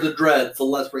bigger the dreads, the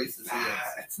less racist he is.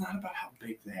 It's not about how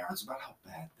big they are; it's about how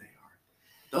bad they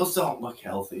are. Those don't look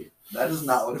healthy. That does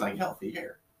not look like healthy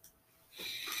hair.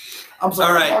 I'm sorry.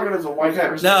 All right. I'm talking as a white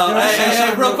person. No, You know,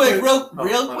 hey, real quick,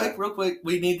 Oh, real quick.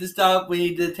 We need to stop. We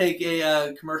need to take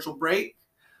a commercial break.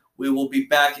 We will be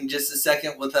back in just a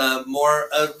second with more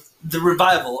of the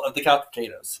revival of the Couch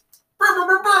Potatoes.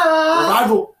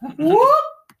 Revival.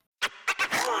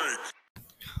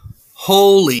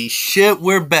 Holy shit,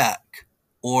 we're back.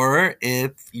 Or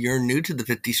if you're new to the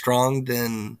 50 Strong,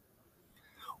 then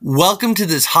welcome to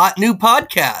this hot new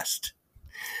podcast.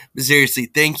 But seriously,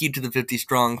 thank you to the 50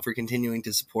 Strong for continuing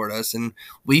to support us. And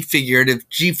we figured if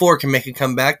G4 can make a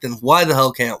comeback, then why the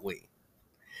hell can't we?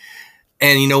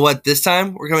 And you know what? This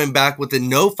time, we're coming back with a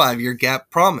no 5-year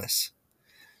gap promise.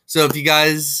 So if you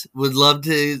guys would love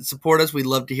to support us, we'd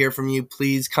love to hear from you.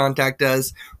 Please contact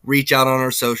us, reach out on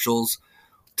our socials,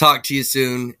 talk to you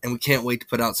soon, and we can't wait to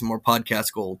put out some more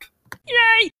podcast gold.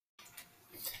 Yay!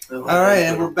 All right,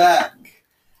 and we're back.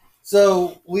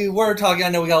 So we were talking, I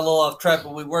know we got a little off track,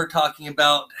 but we were talking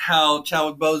about how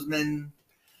Chadwick Boseman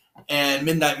and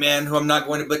Midnight Man, who I'm not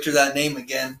going to butcher that name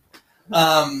again,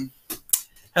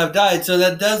 have died. So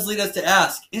that does lead us to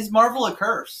ask, is Marvel a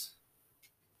curse?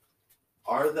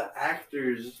 Are the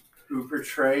actors who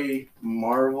portray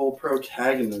Marvel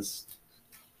protagonists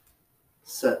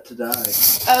set to die?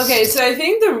 Okay, so I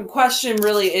think the question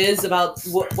really is about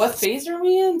what phase are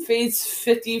we in? Phase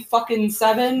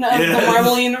 50-fucking-7 of the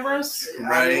Marvel universe?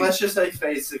 Right. I mean, let's just say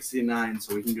phase 69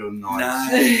 so we can go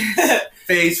nice.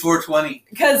 Phase 420.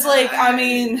 Because, like, I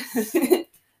mean,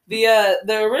 the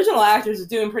original actors are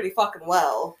doing pretty fucking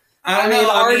well. I mean,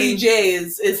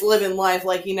 RDJ is living life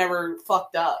like he never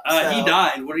fucked up. So. He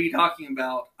died. What are you talking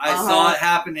about? I saw it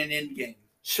happen in Endgame.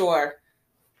 Sure.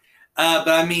 But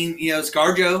I mean,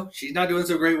 ScarJo, she's not doing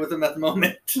so great with him at the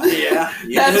moment. Yeah.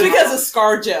 That's because of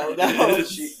ScarJo, though.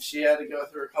 She had to go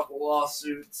through a couple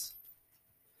lawsuits.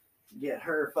 Get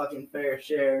her fucking fair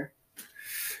share.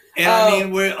 And I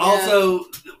mean, we're also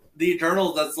the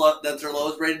Eternals. That's her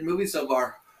lowest rated movie so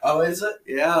far. Oh, is it?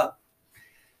 Yeah.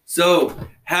 So,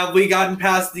 have we gotten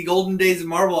past the golden days of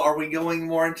Marvel? Are we going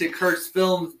more into cursed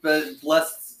films, but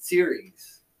less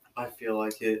series? I feel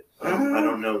like it. I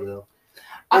don't know, though.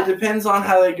 It depends on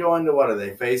how they go into, what are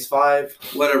they, phase 5?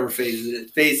 Whatever phase it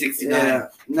is. Phase 69. Yeah,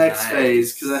 next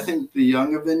phase, because I think the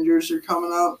Young Avengers are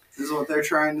coming up, is what they're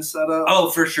trying to set up. Oh,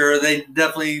 for sure. They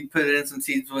definitely put in some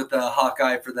seeds with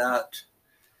Hawkeye for that.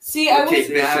 See, I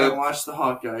haven't watched the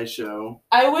Hawkeye show.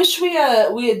 I wish we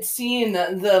had seen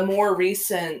the more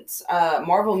recent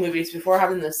Marvel movies before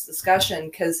having this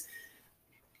discussion, because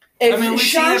we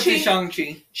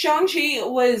Shang-Chi. Shang-Chi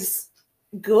was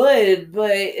good,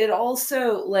 but it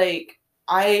also, like,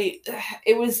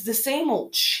 it was the same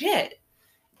old shit.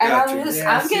 And I'm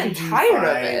getting tired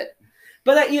of it.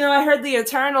 But, I heard the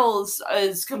Eternals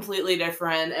is completely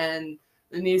different, and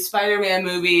the new Spider-Man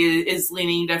movie is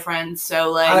leaning different, so,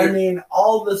 like... I mean,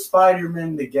 all the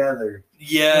Spider-Men together.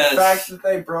 Yes. The fact that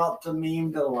they brought the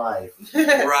meme to life.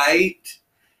 Right?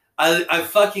 I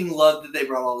fucking love that they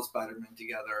brought all the Spider-Men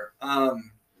together.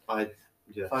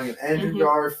 Fucking Andrew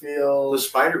Garfield. The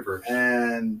Spider-Verse.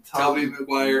 And Tobey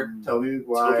Maguire. Tobey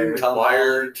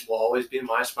Maguire will always be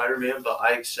my Spider-Man, but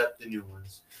I accept the new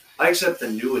ones. I accept the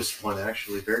newest one,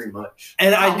 actually, very much.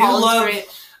 And I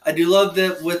do love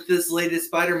that with this latest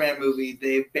Spider-Man movie,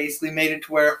 they basically made it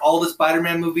to where all the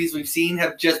Spider-Man movies we've seen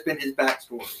have just been his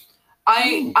backstory.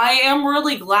 I am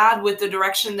really glad with the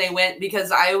direction they went,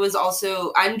 because I'm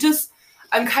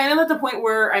kind of at the point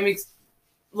where I'm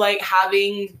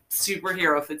having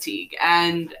superhero fatigue,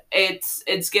 and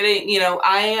it's getting,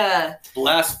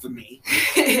 blasphemy.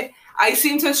 I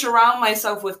seem to surround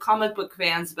myself with comic book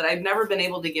fans, but I've never been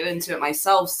able to get into it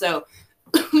myself, so...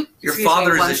 Your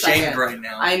father is ashamed right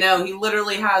now. I know. He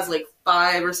literally has like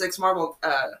 5 or 6 Marvel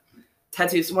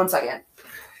tattoos. 1 second.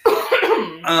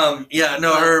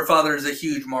 Her father is a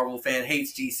huge Marvel fan,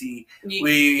 hates DC.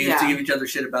 We used to give each other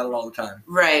shit about it all the time.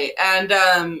 Right. And,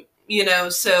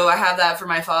 so I have that for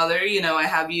my father. I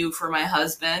have you for my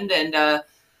husband. And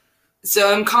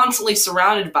so I'm constantly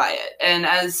surrounded by it. And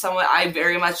as someone, I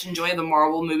very much enjoy the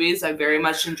Marvel movies. I very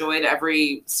much enjoyed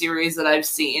every series that I've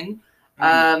seen.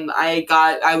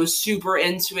 I was super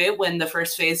into it when the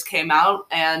first phase came out,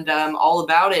 and all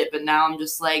about it, but now I'm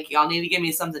just like, y'all need to give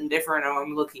me something different, or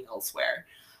I'm looking elsewhere.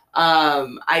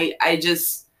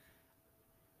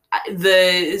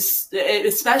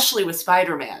 Especially with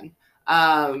Spider-Man,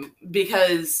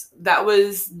 because that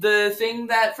was the thing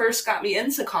that first got me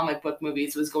into comic book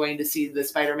movies, was going to see the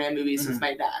Spider-Man movies with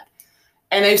my dad.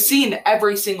 And I've seen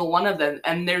every single one of them,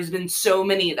 and there's been so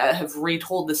many that have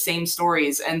retold the same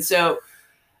stories. And so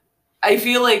I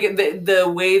feel like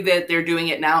the way that they're doing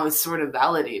it now is sort of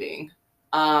validating.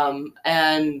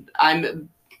 And I'm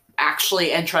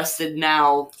actually interested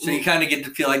now. So you kind of get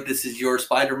to feel like this is your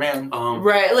Spider-Man.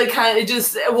 Right, like kind of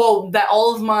just, that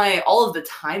all of the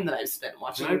time that I've spent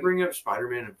watching. Can I bring up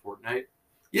Spider-Man in Fortnite?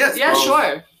 Yes. Yeah,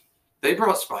 sure. they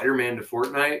brought Spider-Man to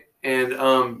Fortnite, and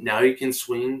now you can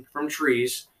swing from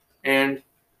trees, and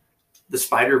the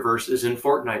Spider-Verse is in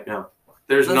Fortnite now.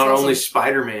 There's not only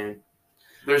Spider-Man,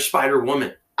 there's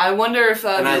Spider-Woman. I wonder if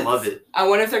and I love it. I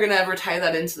wonder if they're gonna ever tie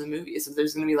that into the movies. If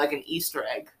there's gonna be like an Easter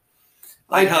egg.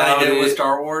 Like how they did with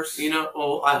Star Wars.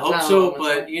 I hope so.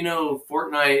 But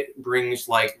Fortnite brings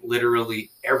like literally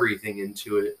everything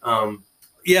into it.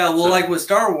 Yeah, well, like with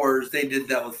Star Wars, they did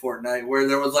that with Fortnite, where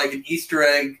there was like an Easter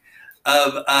egg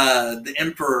of the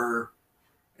Emperor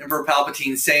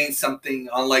Palpatine saying something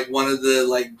on like one of the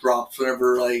like drops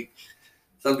whenever like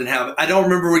something happened. I don't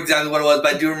remember exactly what it was,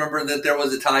 but I do remember that there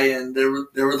was a tie-in. There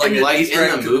was like an Easter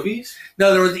egg in the movies.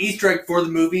 No, there was an Easter egg for the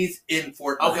movies in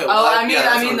Fortnite. Okay. Well, I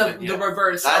mean the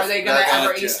reverse. Are they gonna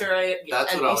ever Easter egg?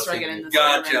 That's what I was thinking. In the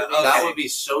Gotcha. Okay. That would be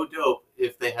so dope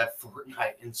if they had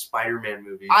Fortnite in Spider-Man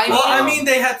movies. I mean,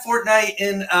 they had Fortnite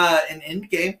in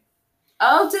Endgame.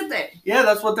 Oh, did they? Yeah,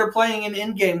 that's what they're playing in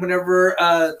Endgame whenever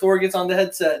Thor gets on the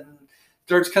headset and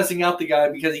starts cussing out the guy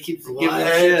because he keeps giving him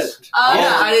shit. Oh,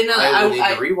 yeah, I didn't know that. I need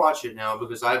to rewatch it now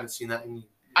because I haven't seen that in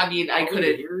I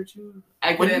couldn't. a year or two.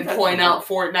 I couldn't point out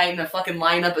Fortnite in a fucking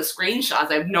lineup of screenshots.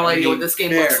 I have no idea what this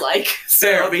game looks like.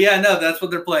 Fair, but yeah, no, that's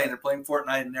what they're playing. They're playing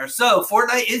Fortnite in there. So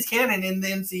Fortnite is canon in the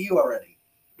MCU already.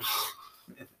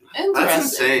 That's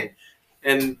insane.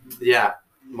 And yeah,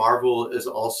 Marvel is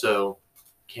also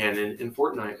canon in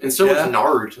Fortnite, and so is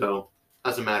Naruto.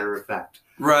 As a matter of fact,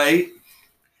 right.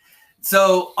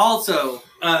 So also,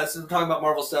 since we're talking about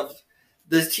Marvel stuff,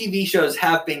 the TV shows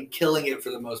have been killing it for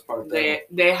the most part. Though.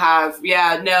 They have,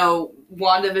 yeah. No,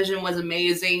 WandaVision was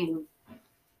amazing.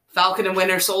 Falcon and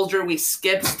Winter Soldier, we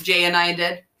skipped. Jay and I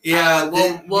did. Yeah,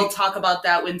 we'll talk about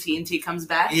that when TNT comes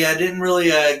back. Yeah, didn't really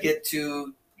get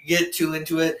too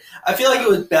into it. I feel like it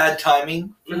was bad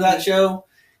timing for that show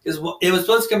because it was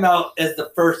supposed to come out as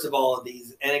the first of all of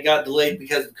these, and it got delayed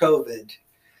because of COVID.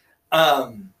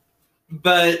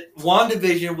 But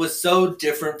WandaVision was so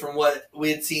different from what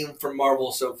we had seen from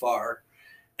Marvel so far.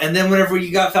 And then whenever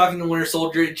you got Falcon and Winter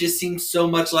Soldier, it just seems so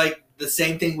much like the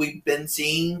same thing we've been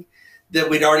seeing that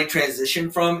we'd already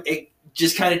transitioned from. It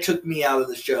just kind of took me out of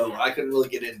the show. I couldn't really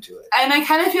get into it. And I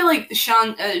kind of feel like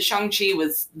Shang-Chi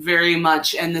was very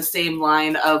much in the same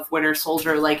line of Winter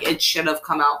Soldier. Like, it should have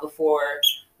come out before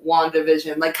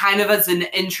WandaVision. Like, kind of as an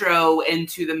intro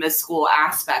into the mystical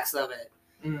aspects of it.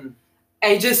 Mm.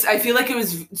 I feel like it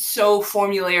was so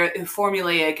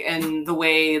formulaic in the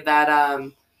way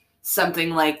that something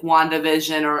like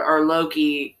WandaVision or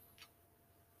Loki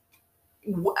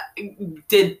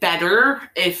did better,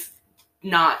 if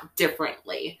not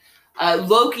differently.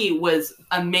 Loki was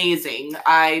amazing.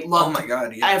 I loved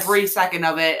every second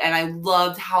of it, and I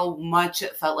loved how much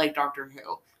it felt like Doctor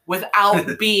Who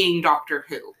without being Doctor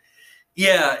Who.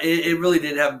 Yeah, it really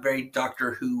did have a very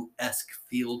Doctor Who-esque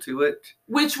feel to it.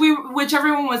 Which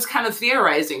everyone was kind of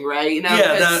theorizing, right? You know,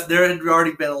 yeah, there had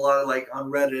already been a lot of, like,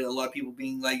 on Reddit, a lot of people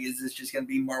being like, is this just going to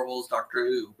be Marvel's Doctor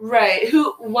Who? Right.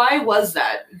 Why was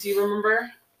that? Do you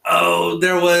remember? Oh,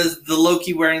 there was the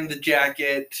Loki wearing the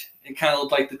jacket. It kind of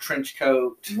looked like the trench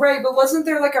coat. Right, but wasn't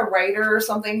there, like, a writer or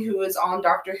something who was on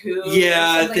Doctor Who?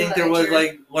 Yeah, I think there was,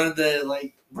 like, one of the,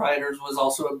 like, writers was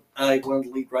also like one of the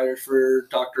lead writers for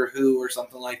Doctor Who or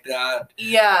something like that.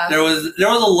 Yeah, there was a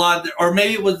lot, or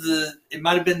maybe it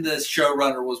might have been the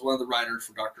showrunner was one of the writers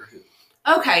for Doctor Who.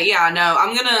 Okay, yeah, no,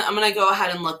 I'm gonna go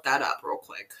ahead and look that up real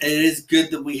quick. And it is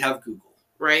good that we have Google,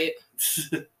 right?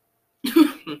 I'm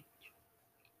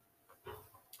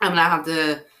gonna have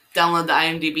to download the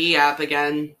IMDb app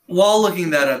again. While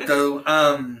looking that up, though,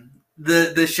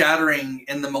 The shattering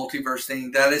in the multiverse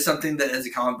thing, that is something that as a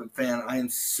comic book fan, I am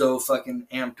so fucking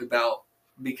amped about.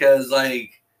 Because,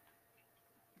 like,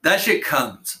 that shit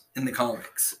comes in the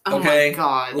comics. Okay? Oh my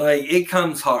god. Like, it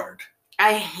comes hard.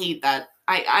 I hate that.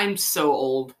 I'm so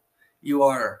old. You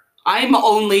are. I'm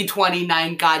only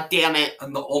 29, god damn it.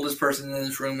 I'm the oldest person in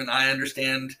this room, and I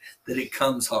understand that it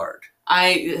comes hard.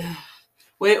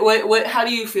 What how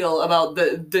do you feel about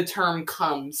the term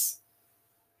comes?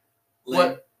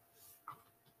 What?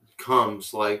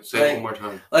 Comes, like, say it one more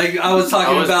time. Like, I was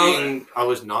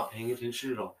not paying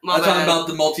attention at all. I was talking about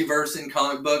the multiverse in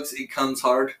comic books. It comes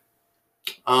hard.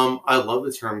 I love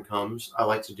the term comes. I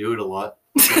like to do it a lot.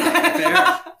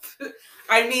 Fair.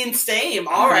 I mean, same.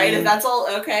 All right, if that's all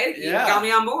okay, you got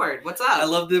me on board. What's up? I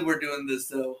love that we're doing this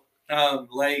though.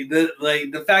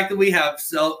 The fact that we have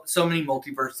so many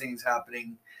multiverse things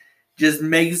happening just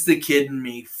makes the kid in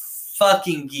me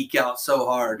fucking geek out so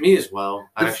hard. Me as well,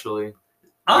 actually.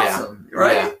 Awesome,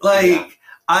 right?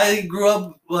 I grew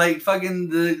up like fucking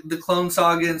the Clone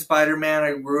Saga and Spider-Man.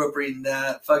 I grew up reading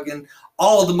that. Fucking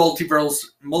all of the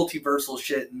multiversal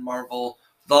shit in Marvel.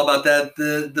 It's all about that.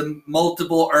 The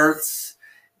multiple Earths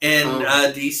in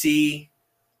DC.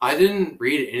 I didn't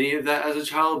read any of that as a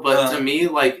child, but to me,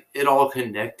 like, it all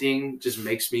connecting just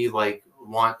makes me, like,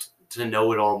 want to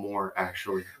know it all more,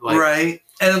 actually. Like, right.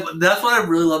 And that's what I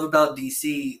really love about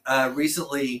DC.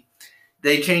 Recently,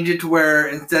 they changed it to where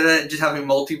instead of just having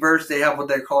multiverse, they have what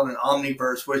they're calling an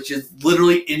omniverse, which is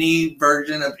literally any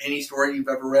version of any story you've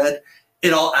ever read.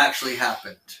 It all actually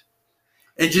happened.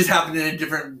 It just happened in a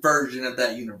different version of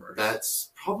that universe. That's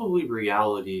probably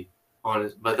reality.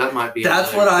 Honest, but that might be.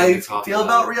 That's what I feel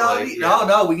about reality. Like,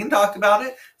 no, we can talk about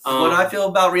it. What I feel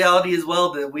about reality as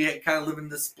well, that we kind of live in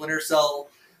this Splinter Cell,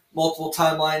 multiple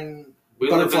timeline. We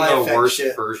live in the worst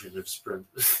version of Sprint.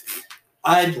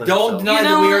 I don't deny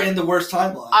that we are in the worst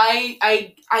timeline.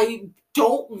 I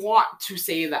don't want to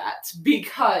say that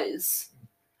because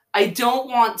I don't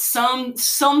want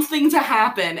something to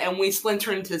happen and we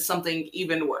splinter into something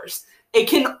even worse. It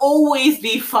can always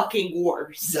be fucking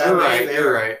worse. You're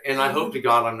right. And I hope to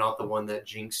God I'm not the one that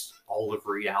jinxed all of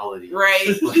reality.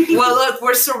 Right. Well, look,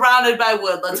 we're surrounded by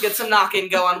wood. Let's get some knocking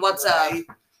going. What's up?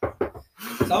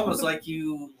 It's almost like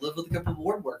you live with a couple of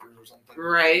ward workers or something.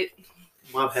 Right.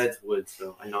 My head's wood,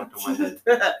 so I knocked on my head.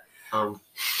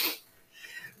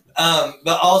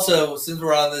 But also, since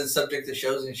we're on the subject of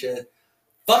shows and shit,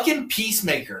 fucking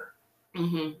Peacemaker.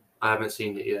 Mm-hmm. I haven't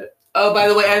seen it yet. Oh, by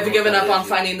the way, I've given up on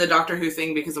finding the Doctor Who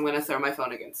thing because I'm going to throw my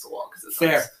phone against the wall because it's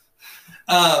fair.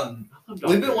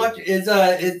 We've been watching.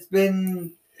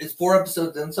 It's 4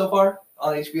 episodes in so far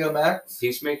on HBO Max.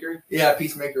 Peacemaker. Yeah,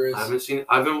 Peacemaker is. I haven't seen.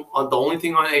 The only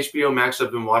thing on HBO Max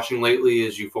I've been watching lately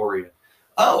is Euphoria.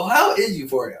 Oh, how is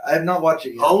Euphoria? I have not watched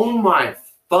it yet. Oh my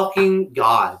fucking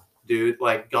God, dude!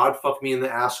 Like, God fucked me in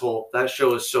the asshole. That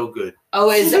show is so good. Oh,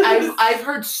 I've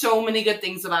heard so many good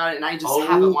things about it, and I just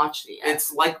haven't watched it yet.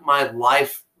 It's like my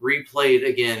life replayed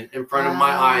again in front of my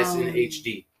eyes in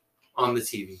HD on the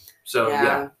TV. So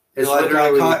yeah, it's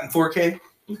literally caught in 4K.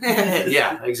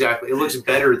 Yeah, exactly. It looks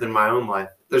better than my own life.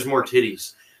 There's more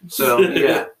titties. So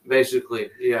yeah, basically,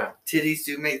 yeah. Titties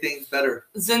do make things better.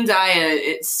 Zendaya,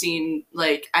 it seemed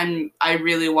like I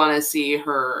really want to see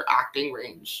her acting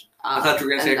range. I thought you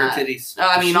were gonna say her titties.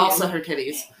 I mean, also her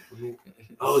titties.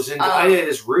 Oh, Zendaya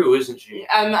is Rue, isn't she?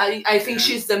 I think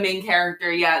she's the main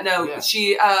character. Yeah, no, yeah.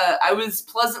 She. I was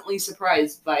pleasantly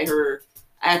surprised by her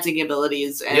acting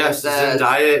abilities. And, yes,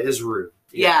 Zendaya is Rue.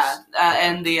 Yes. Yeah,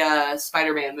 and the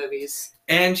Spider-Man movies.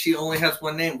 And she only has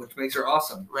one name, which makes her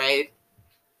awesome. Right.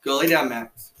 Go lay down,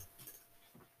 Max.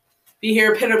 You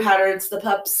hear pitter-patter, it's the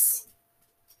pups.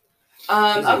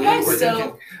 Okay,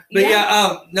 so...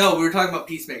 But no, we were talking about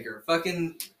Peacemaker.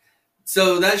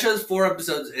 So that show's 4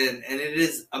 episodes in, and it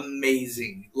is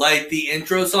amazing. Like, the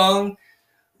intro song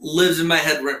lives in my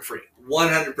head rent-free.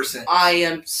 100%. I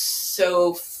am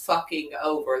so fucking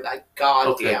over that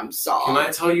goddamn song. Can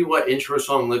I tell you what intro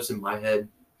song lives in my head?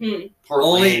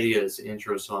 Portlandia's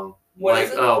intro song. What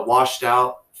is it? Washed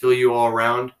Out, Feel You All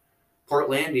Around.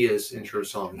 Portlandia's intro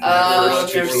song. Oh,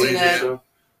 I've never seen it.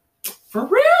 For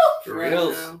real? For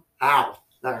real. Ow,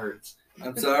 that hurts.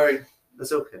 I'm sorry.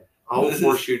 That's okay. I'll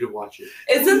force you to watch it.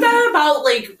 Isn't that about,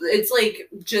 like, it's, like,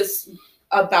 just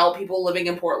about people living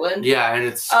in Portland? Yeah, and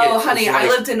it's... Oh, honey, I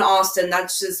lived in Austin.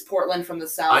 That's just Portland from the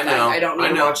South. I know. I don't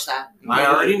need to watch that. I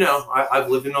already know. I've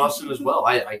lived in Austin as well.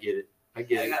 I get it. I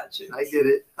get it. I got you. I get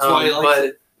it. That's why he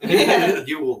likes it.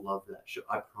 You will love that show.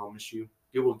 I promise you.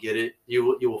 You will get it.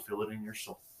 You will feel it in your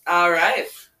soul. All right.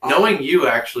 Knowing you,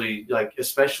 actually, like,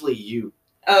 especially you.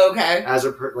 Oh, okay. As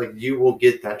you will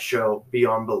get that show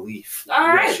beyond belief. All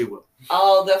right. Yes, you will.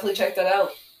 I'll definitely check that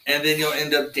out. And then you'll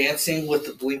end up dancing with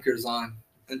the blinkers on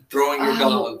and throwing your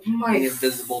dog my the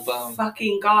invisible bone.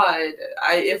 Fucking God.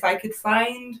 If I could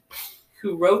find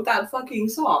who wrote that fucking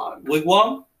song.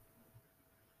 Wigwam?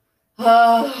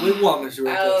 Wigwam is who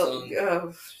wrote that song.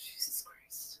 Oh, Jesus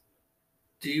Christ.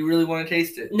 Do you really want to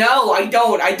taste it? No, I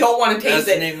don't. I don't want to taste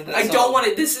That's it. the name of that I song. don't want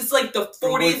it. This is like the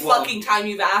 40th fucking time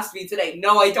you've asked me today.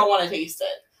 No, I don't want to taste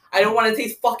it. I don't want to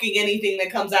taste fucking anything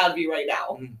that comes out of you right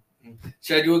now.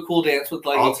 Should I do a cool dance with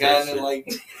like a gun and like?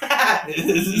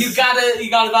 You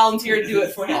gotta volunteer to do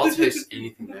it for him. I'll taste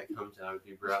anything that comes out of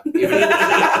you, bro. Even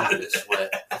if it's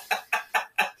sweat.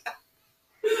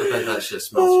 I bet that shit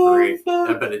smells great.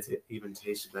 I bet it even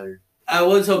tastes better. I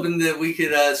was hoping that we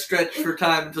could stretch for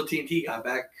time until TNT got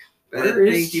back. But I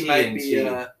think he might be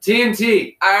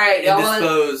TNT. All right,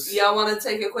 indisposed. y'all want to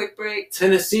take a quick break?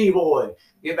 Tennessee boy,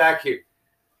 get back here.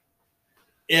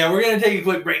 Yeah, we're gonna take a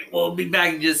quick break. We'll be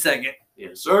back in just a second.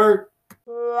 Yes, sir.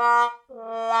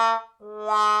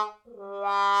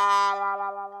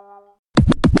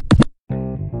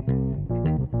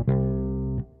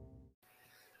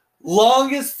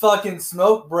 Longest fucking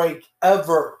smoke break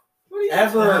ever. What are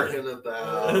you talking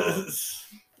about?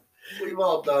 We've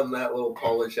all done that little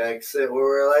Polish accent where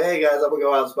we're like, hey guys, I'm gonna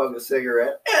go out and smoke a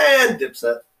cigarette. And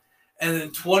dipset. And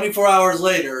then 24 hours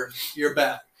later, you're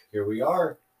back. Here we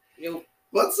are.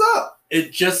 What's up?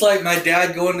 It's just like my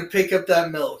dad going to pick up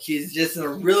that milk. He's just in a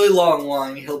really long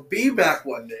line. He'll be back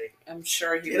one day. I'm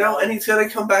sure he You know, and he's gonna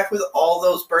come back with all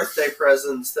those birthday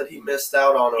presents that he missed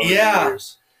out on over the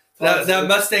years. That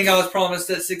Mustang I was promised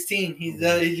at 16. He's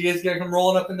gonna come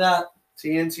rolling up in that.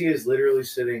 TNT is literally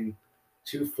sitting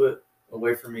 2 foot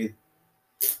away from me.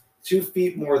 2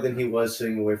 feet more than he was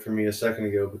sitting away from me a second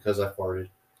ago because I farted.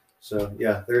 So,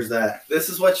 yeah, there's that. This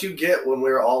is what you get when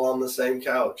we're all on the same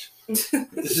couch.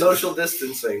 Social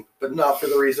distancing, but not for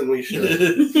the reason we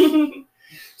should.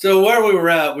 So where we were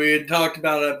at, we had talked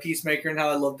about Peacemaker and how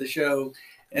I love the show.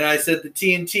 And I said the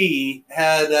TNT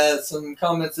had some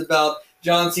comments about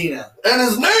John Cena. And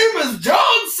his name is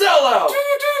John Sellout.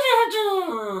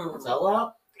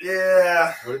 Sellout?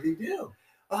 Yeah. What did he do?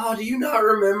 Oh, do you not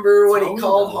remember when he Totally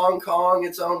called not. Hong Kong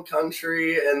its own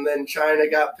country and then China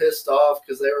got pissed off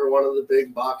because they were one of the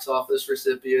big box office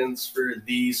recipients for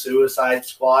the Suicide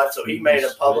Squad? So he made a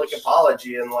public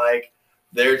apology in like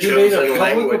their He made chosen a public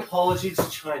language. apology to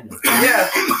China. Yeah,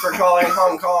 for calling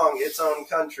Hong Kong its own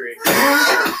country.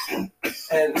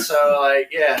 And so, like,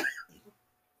 yeah.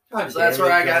 God So that's damn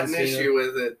where it, I got John an Cena. issue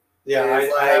with it. Yeah,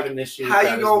 It's I like, have an issue with How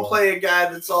that you as gonna well. play a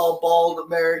guy that's all bald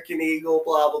American Eagle,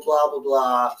 blah, blah, blah, blah,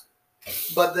 blah,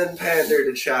 but then pander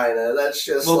to China? That's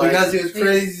just Because he was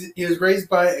crazy. He was raised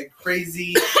by a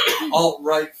crazy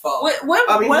alt-right father. What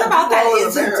I mean, about nothing that wrong with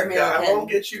isn't America. I American? won't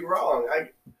get you wrong.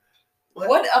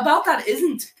 What about that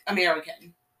isn't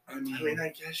American? I mean, I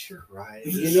guess you're right.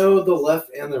 You know, the left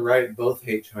and the right both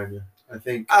hate China. I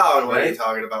think. Oh, what are you Right?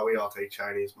 talking about? We all take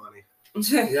Chinese money.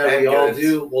 Yeah, And we all goods.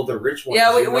 do. Well, the rich ones.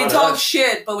 Yeah, do, we not talk us.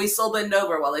 shit, but we still bend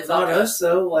over while they talk. Not us,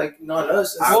 though. Like, not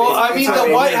us. It's- Well, I mean, it's the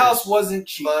our White owners. House wasn't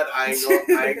cheap. But I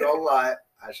ain't gonna lie.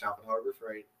 I shop at Harbor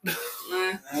Freight.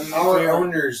 Our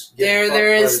owners. get fucked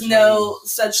There by is the no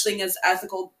Chinese. such thing as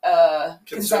ethical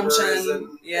consumption.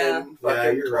 Consumerism Yeah. and Yeah,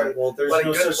 fucking you're right. Well, there's But a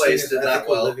no good such place thing as did that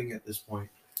ethical well. living at this point.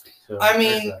 So, I there's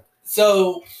mean, that.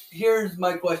 so here's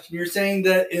my question. You're saying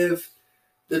that if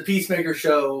the Peacemaker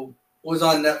show was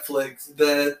on Netflix,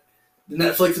 that the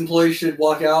Netflix employees should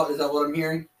walk out? Is that what I'm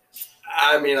hearing?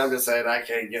 I mean, I'm just saying I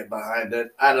can't get behind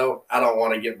it. I don't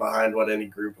want to get behind what any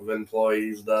group of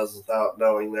employees does without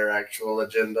knowing their actual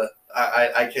agenda.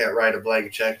 I can't write a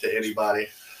blank check to anybody.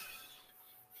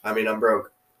 I mean, I'm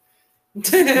broke.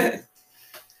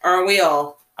 Aren't we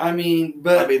all? I mean,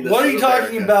 but this what are is you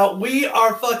talking America. about? We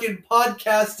are fucking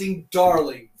podcasting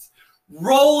darlings,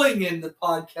 rolling in the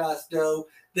podcast dough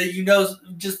that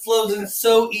just flows in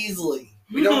so easily.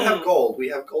 We don't have gold. We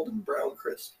have golden brown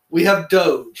crisp. We have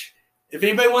Doge. If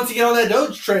anybody wants to get on that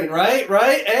Doge train, right?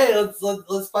 Hey, let's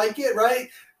spike it, right?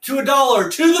 To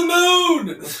 $1 to the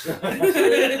moon.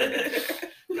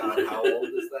 God, how old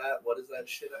is that? What is that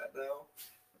shit at now?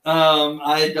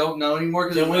 I don't know anymore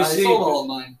because Can we I see- sold all of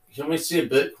mine. Can we see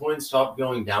Bitcoin stop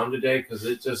going down today? Because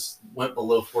it just went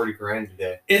below 40 grand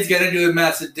today. It's gonna do a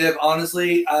massive dip.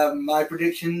 Honestly, my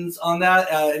predictions on that.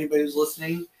 Anybody who's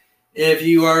listening, if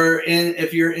you're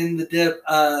in the dip,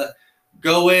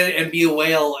 go in and be a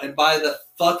whale and buy the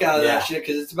fuck out of that shit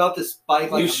because it's about to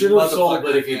spike like You a should have sold,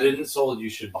 but motherfucker if you again. didn't sold, you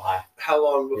should buy. How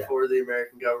long before the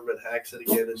American government hacks it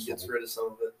again and gets rid of some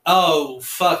of it? Oh,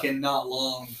 fucking not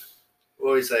long. What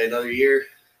do we say? Another year?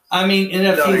 I mean,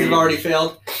 NFTs No, have already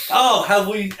failed. Oh,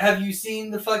 have you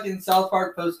seen the fucking South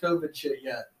Park post-COVID shit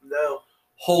yet? No.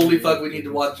 Holy fuck, we need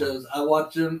to watch those. I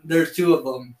watched them. There's 2 of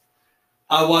them.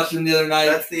 I watched them the other night.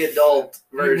 That's the adult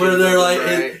version. Where they're like,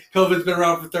 right? COVID's been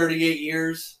around for 38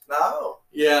 years. No.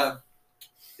 Yeah.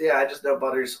 Yeah, I just know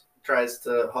Butters tries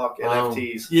to hawk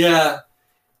NFTs. Yeah.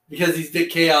 Because he's Vic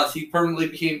Chaos. He permanently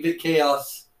became Vic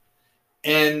Chaos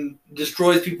and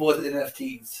destroys people with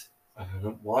NFTs. I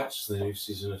haven't watched the new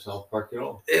season of South Park at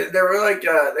all. They were like,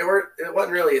 it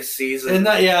wasn't really a season. And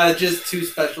that, yeah, just 2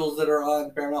 specials that are on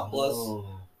Paramount Plus. Oh.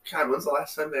 God, when's the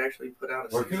last time they actually put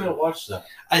out a Where season? can I watch that?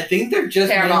 I think they're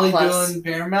just Paramount mainly Plus. doing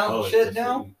Paramount that's shit what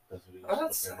now. that's what it is. Oh,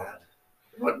 that's Okay, sad.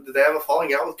 What, did they have a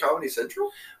falling out with Comedy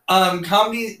Central?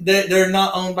 Comedy, they're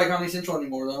not owned by Comedy Central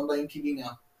anymore. They're owned by MTV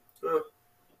now.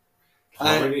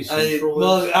 Comedy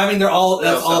Central is- I mean, they're all,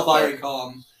 that's No, all South Park.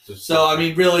 Viacom. Just- So, I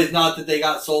mean, really, it's not that they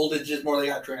got sold, it's just more they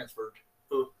got transferred.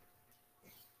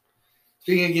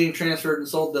 Speaking of getting transferred and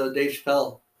sold, though, Dave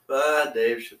Chappelle.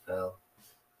 Dave Chappelle.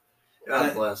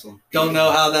 God bless him. Don't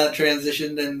know how that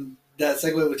transitioned, and that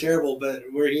segue was terrible, but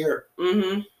we're here.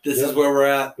 Mm-hmm. This is where we're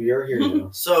at. We are here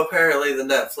now. So apparently the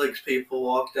Netflix people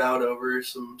walked out over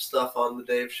some stuff on the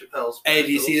Dave Chappelle specials. Hey,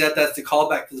 do you see that? That's the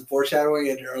callback to the foreshadowing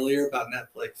I did earlier about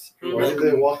Netflix. Why did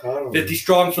they walk out on 50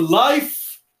 Strong for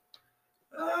life.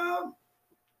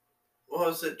 What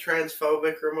was it,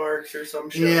 transphobic remarks or some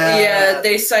shit? Yeah,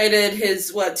 they cited his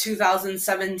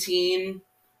 2017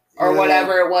 or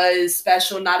whatever it was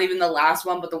special. Not even the last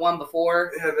one, but the one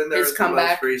before. Yeah, then there his was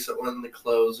comeback. the most recent one, The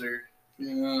Closer.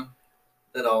 Yeah.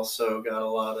 That also got a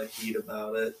lot of heat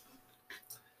about it.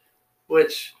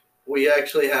 Which we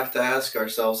actually have to ask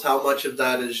ourselves, how much of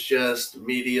that is just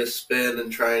media spin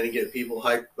and trying to get people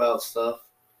hyped about stuff,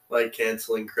 like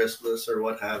canceling Christmas or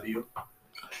what have you?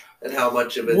 And how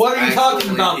much of it? What are you talking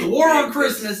actually about? The people war being on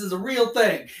Christmas is a real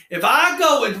thing. If I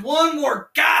go into one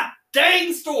more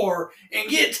goddamn store and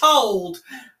get told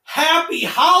Happy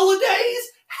Holidays,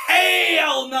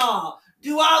 hell no.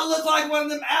 Do I look like one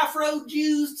of them Afro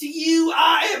Jews to you?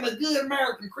 I am a good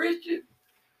American Christian.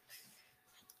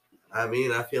 I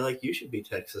mean, I feel like you should be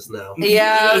Texas now.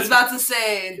 Yeah, I was about to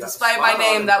say, Got despite my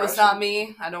spot-on name, that was impression. not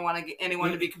me. I don't want to get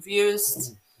anyone to be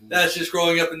confused. That's just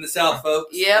growing up in the South,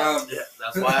 folks. Yep. Yeah,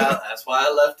 that's why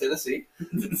I left Tennessee.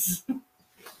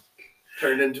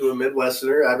 Turned into a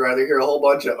Midwesterner. I'd rather hear a whole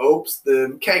bunch of opes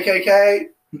than KKK.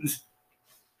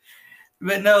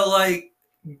 But no, like,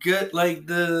 good, like,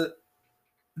 the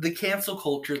cancel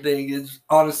culture thing is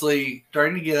honestly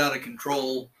starting to get out of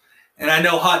control. And I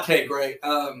know, hot take, right?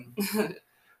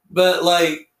 But,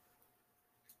 like,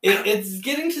 it's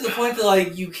getting to the point that,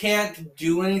 like, you can't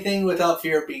do anything without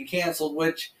fear of being canceled,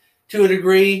 which, to a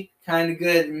degree, kind of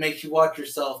good and makes you watch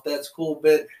yourself. That's cool.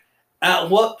 But at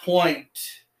what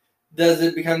point does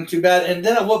it become too bad? And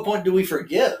then at what point do we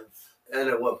forgive? And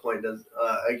at what point does,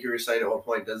 like you were saying, at what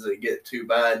point does it get too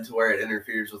bad to where it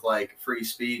interferes with, like, free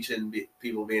speech and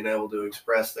people being able to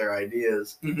express their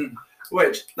ideas? Mm-hmm.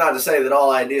 Which, not to say that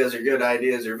all ideas are good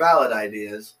ideas or valid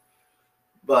ideas,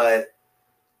 but,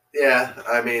 yeah,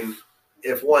 I mean,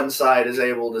 if one side is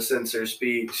able to censor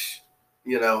speech,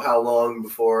 you know, how long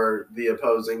before the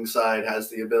opposing side has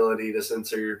the ability to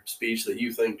censor speech that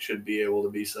you think should be able to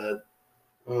be said?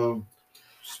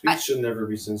 Speech should never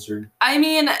be censored. I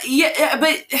mean, yeah,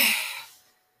 but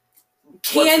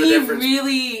can you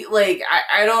really, like,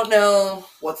 I don't know.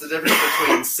 What's the difference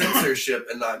between censorship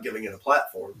and not giving it a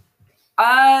platform?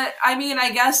 I mean,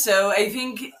 I guess so. I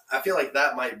feel like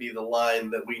that might be the line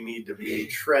that we need to be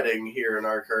treading here in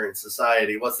our current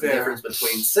society. What's the difference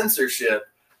between censorship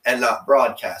and not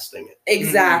broadcasting it?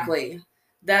 Exactly.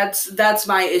 Mm-hmm. That's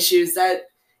my issues. That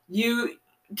you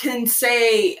can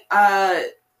say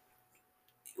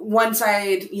one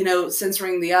side, you know,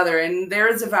 censoring the other, and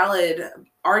there is a valid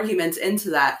argument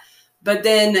into that. But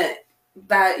then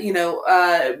that, you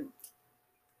know,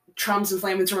 Trump's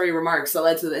inflammatory remarks that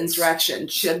led to the insurrection,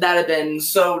 should that have been...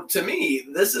 So, to me,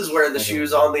 this is where the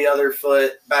shoe's on the other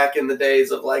foot back in the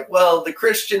days of, like, well, the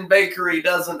Christian bakery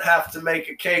doesn't have to make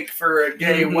a cake for a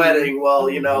gay wedding. Well,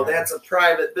 you know, that's a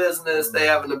private business. They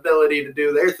have an ability to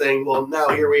do their thing. Well, now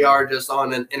here we are just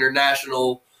on an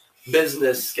international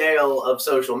business scale of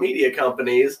social media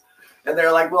companies. And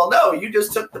they're like, well, no, you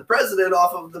just took the president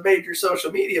off of the major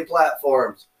social media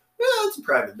platforms. Well, it's a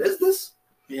private business.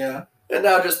 Yeah. And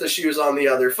now just the shoe's on the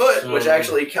other foot, which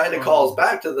actually kind of calls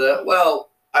back to the, well,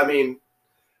 I mean,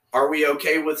 are we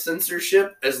okay with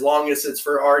censorship as long as it's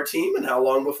for our team, and how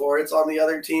long before it's on the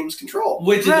other team's control?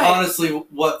 Which is honestly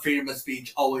what freedom of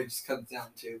speech always comes down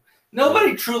to.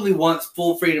 Nobody truly wants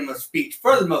full freedom of speech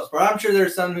for the most part. I'm sure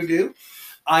there's some who do.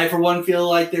 I, for one, feel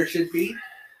like there should be.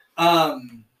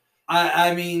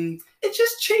 I mean, it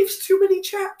just chafes too many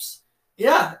chaps.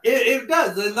 Yeah, it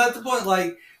does. And that's the point.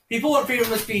 Like, people want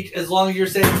freedom of speech as long as you're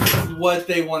saying what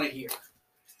they want to hear.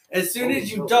 As soon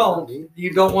as you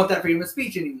don't want that freedom of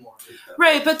speech anymore.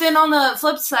 Right, but then on the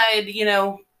flip side, you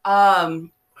know,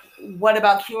 what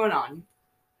about QAnon?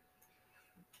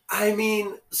 I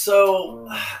mean, so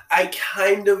I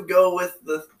kind of go with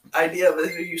the idea of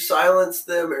if you silence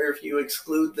them or if you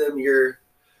exclude them, you're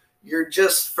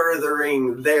just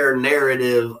furthering their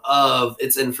narrative of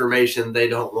it's information they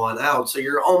don't want out. So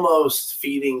you're almost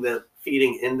feeding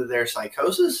into their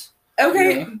psychosis.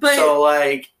 Okay, but so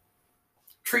like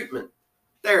treatment,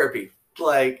 therapy,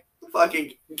 like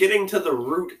fucking getting to the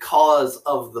root cause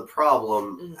of the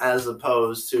problem as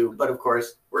opposed to, but of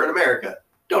course we're in America.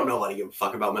 Don't nobody give a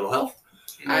fuck about mental health.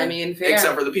 I mean, fair.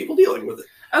 Except for the people dealing with it.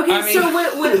 Okay, so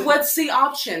what's the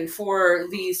option for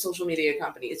these social media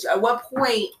companies? At what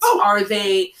point are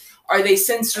Are they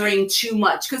censoring too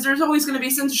much? Because there's always going to be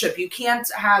censorship. You can't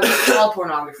have child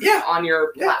pornography on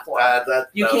your platform.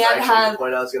 You can't have the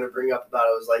point I was going to bring up about it.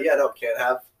 I was like, no, can't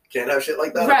have shit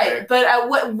like that. Right,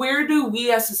 but where do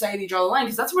we as society draw the line?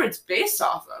 Because that's where it's based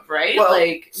off of, right? Well,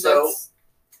 like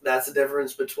that's the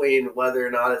difference between whether or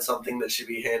not it's something that should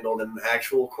be handled in an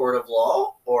actual court of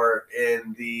law or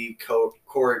in the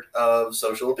court of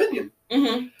social opinion.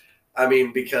 Mm-hmm. I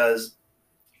mean, because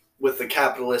with the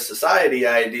capitalist society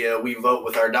idea, we vote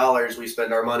with our dollars, we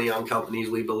spend our money on companies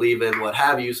we believe in, what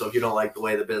have you. So if you don't like the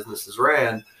way the business is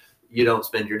ran, you don't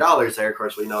spend your dollars there. Of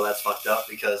course, we know that's fucked up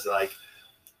because, like,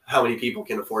 how many people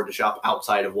can afford to shop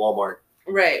outside of Walmart?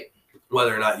 Right.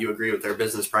 Whether or not you agree with their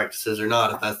business practices or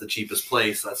not, if that's the cheapest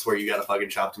place, that's where you got to fucking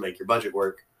shop to make your budget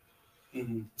work.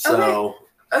 Mm-hmm. So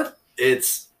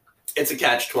it's a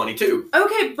catch-22.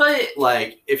 Okay, but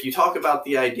like, if you talk about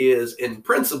the ideas in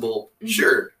principle,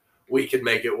 sure, we could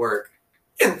make it work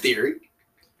in theory.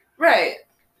 Right.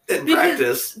 In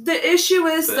practice. The issue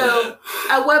is, though,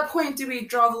 at what point do we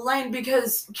draw the line?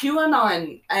 Because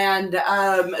QAnon and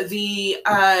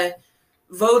the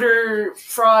voter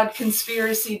fraud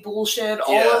conspiracy bullshit,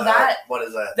 all of that. What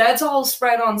is that? That's all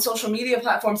spread on social media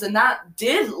platforms, and that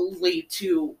did lead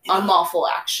to unlawful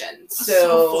action. What's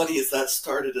so funny is that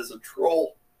started as a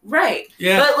troll. Right.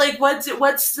 Yeah. But like, what's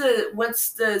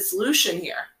the solution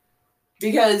here?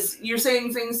 Because you're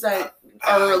saying things that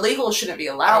are illegal shouldn't be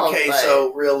allowed. Okay, but...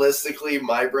 so realistically,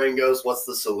 my brain goes, what's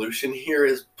the solution here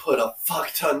is put a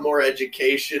fuck ton more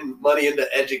money into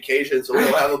education, so we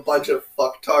don't have a bunch of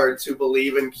fucktards who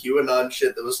believe in QAnon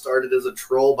shit that was started as a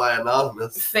troll by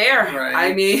Anonymous. Fair. Right.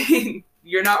 I mean,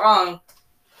 you're not wrong.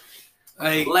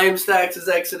 Lame Stacks is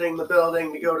exiting the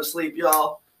building to go to sleep,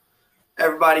 y'all.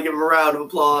 Everybody give him a round of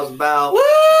applause. Bow. Woo!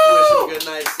 Wish him a good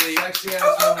night's sleep. Actually, I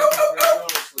was going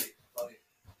to sleep.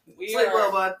 Sleep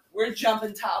well, bud. We're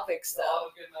jumping topics, though. Have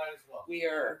a good night as well. We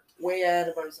are way ahead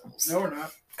of ourselves. No, we're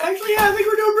not. Actually, yeah, I think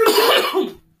we're doing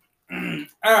pretty good.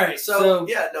 All right, so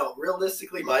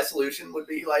realistically, my solution would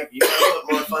be, like, you gotta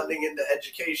put more funding into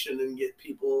education and get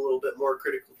people a little bit more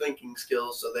critical thinking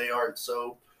skills so they aren't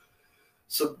so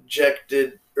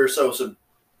subjected or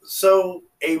so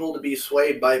able to be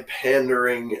swayed by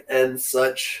pandering and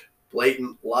such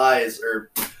blatant lies. Or,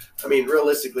 I mean,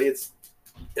 realistically, it's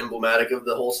emblematic of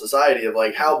the whole society of,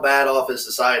 like, how bad off is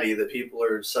society that people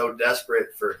are so desperate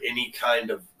for any kind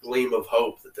of gleam of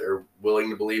hope that they're willing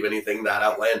to believe anything that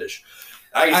outlandish.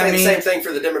 I can say the same thing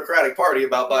for the Democratic Party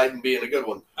about Biden being a good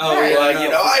one. Oh, like,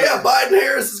 yeah,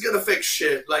 Biden-Harris is going to fix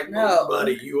shit. Like, no.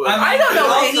 buddy, you... I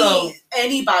don't know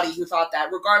anybody who thought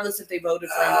that, regardless if they voted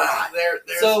for him or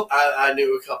not. I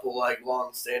knew a couple, like,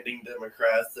 long-standing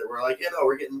Democrats that were like,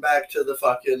 we're getting back to the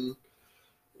fucking,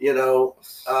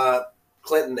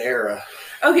 Clinton era.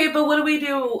 Okay, but what do we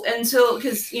do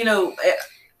because,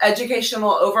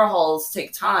 educational overhauls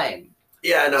take time.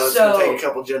 Yeah, I know. It's going to take a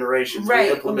couple generations.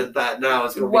 Right. We implement that now.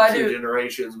 It's going to be 2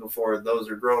 generations before those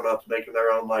are grown-ups making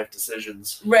their own life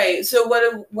decisions. Right. So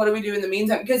what do we do in the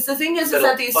meantime? Because the thing is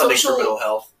that these social... mental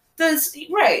health.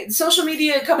 Social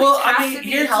media companies have to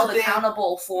be held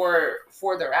accountable for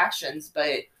their actions,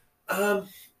 but...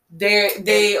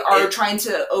 They are trying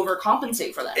to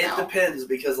overcompensate for that now. It depends,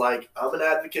 because, like, I'm an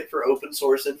advocate for open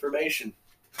source information.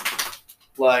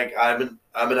 Like, I'm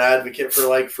an advocate for,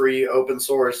 like, free open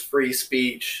source, free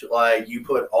speech. Like, you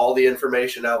put all the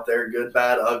information out there, good,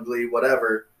 bad, ugly,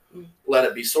 whatever, let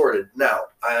it be sorted. Now,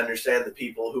 I understand that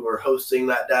people who are hosting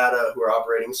that data, who are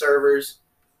operating servers,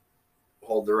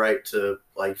 hold the right to,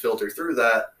 like, filter through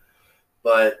that.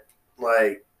 But,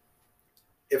 like,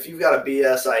 if you've got a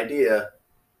BS idea,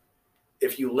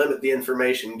 if you limit the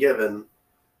information given,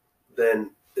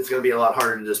 then it's going to be a lot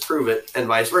harder to disprove it, and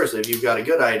vice versa. If you've got a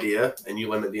good idea and you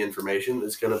limit the information,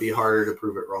 it's going to be harder to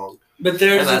prove it wrong. But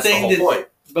there's the thing that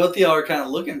both of y'all are kind of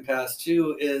looking past,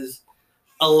 too, is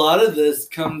a lot of this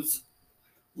comes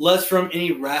less from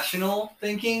any rational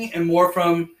thinking and more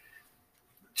from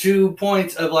 2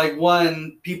 points of, like,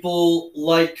 one, people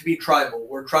like to be tribal.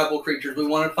 We're tribal creatures. We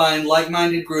want to find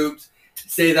like-minded groups,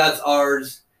 say that's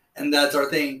ours, and that's our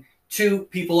thing. 2,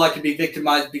 people like to be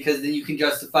victimized because then you can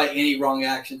justify any wrong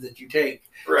actions that you take.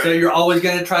 Right. So you're always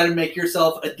going to try to make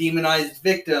yourself a demonized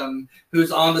victim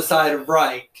who's on the side of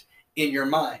right in your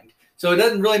mind. So it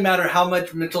doesn't really matter how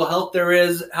much mental health there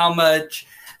is, how much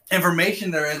information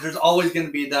there is. There's always going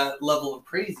to be that level of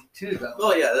crazy too, though.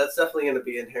 Well, yeah, that's definitely going to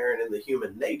be inherent in the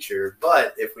human nature.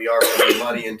 But if we are putting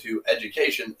money into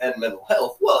education and mental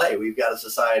health, well, hey, we've got a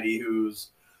society who's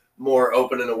more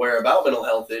open and aware about mental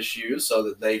health issues so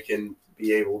that they can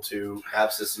be able to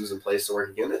have systems in place to work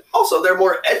again. Also, they're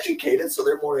more educated, so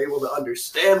they're more able to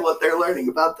understand what they're learning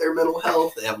about their mental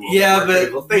health. They have a little more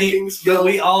critical thinking skills.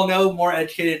 We all know more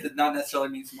educated does not necessarily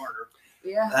mean smarter.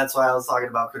 Yeah. That's why I was talking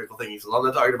about critical thinking. So I'm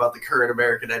not talking about the current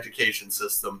American education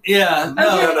system. Yeah,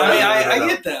 I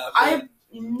get that. I'm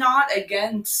not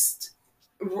against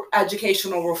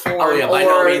educational reform. Oh yeah, by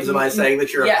no means am I saying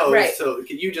that you're opposed right. to.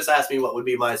 You just asked me what would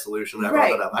be my solution, and I Right,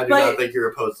 brought it up. I do but not think you're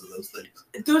opposed to those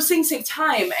things. those things take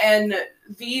time, and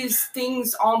these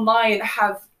things online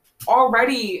have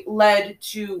already led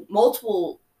to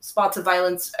multiple spots of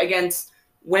violence against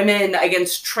women,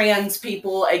 against trans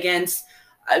people, against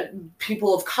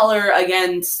people of color,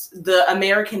 against the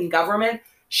American government.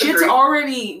 Shit's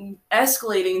already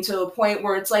escalating to a point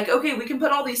where it's like, okay, we can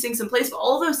put all these things in place, but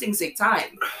all of those things take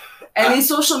time. And these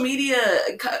social media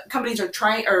companies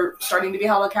are starting to be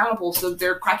held accountable, so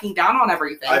they're cracking down on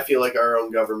everything. I feel like our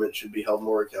own government should be held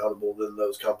more accountable than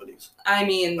those companies. I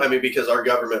mean, because our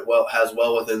government has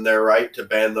well within their right to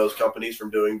ban those companies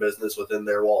from doing business within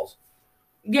their walls.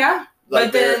 Yeah.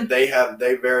 Like but then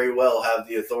they very well have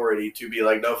the authority to be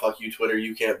like, no, fuck you, Twitter,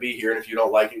 you can't be here, and if you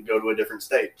don't like it, go to a different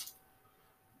state.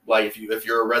 Like if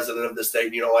you're a resident of the state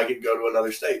and you don't like it, go to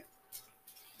another state.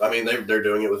 I mean, they're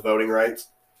doing it with voting rights.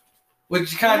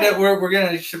 Which kind of we're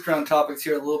gonna shift around topics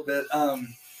here a little bit.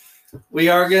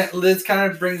 This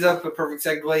kind of brings up a perfect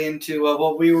segue into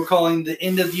what we were calling the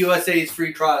end of USA's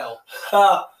free trial.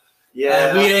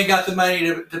 Yeah, we ain't got the money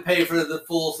to pay for the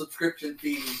full subscription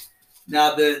fee.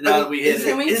 Now that we hit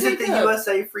it. Is it the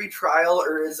USA free trial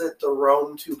or is it the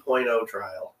Rome 2.0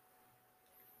 trial?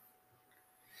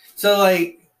 So,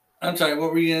 like, I'm sorry,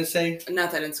 what were you going to say?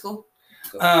 Nothing in school.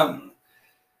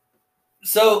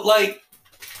 So, like,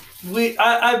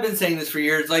 I've been saying this for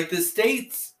years. Like, the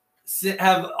states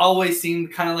have always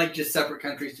seemed kind of like just separate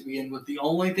countries to begin with. The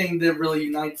only thing that really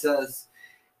unites us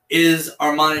is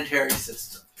our monetary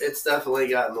system. It's definitely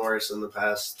gotten worse in the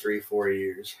past 3-4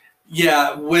 years.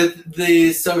 Yeah, with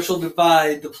the social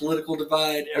divide, the political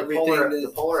divide, everything.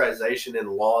 The polarization in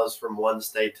laws from one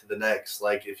state to the next.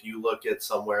 Like, if you look at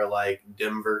somewhere like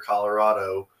Denver,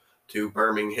 Colorado, to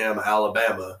Birmingham,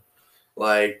 Alabama,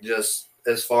 like, just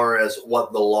as far as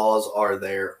what the laws are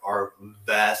there are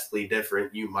vastly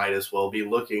different. You might as well be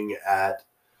looking at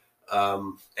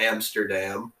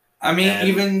Amsterdam. I mean,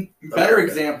 even better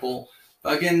example,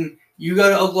 fucking, you go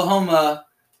to Oklahoma,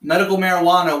 medical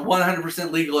marijuana,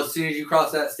 100% legal as soon as you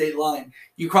cross that state line.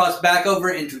 You cross back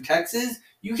over into Texas,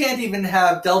 you can't even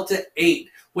have Delta 8,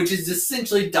 which is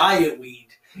essentially diet weed.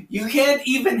 You can't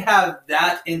even have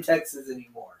that in Texas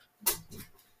anymore.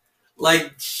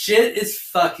 Like, shit is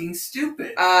fucking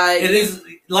stupid. It is,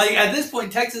 like, at this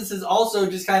point, Texas has also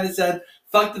just kind of said,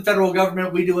 fuck the federal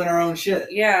government, we doing our own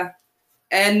shit. Yeah.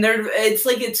 And they're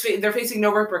facing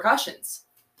no repercussions.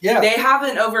 Yeah. They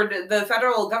haven't the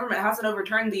federal government hasn't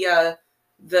overturned the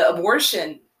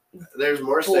abortion. There's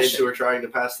more states who are trying to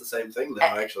pass the same thing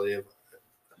now, actually.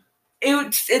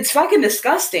 It's fucking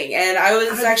disgusting. And I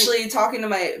was actually talking to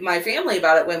my family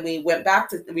about it when we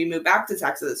moved back to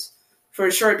Texas for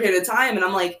a short period of time, and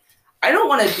I'm like, I don't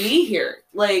want to be here.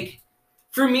 Like,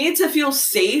 for me to feel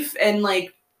safe and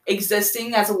like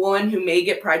existing as a woman who may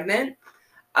get pregnant,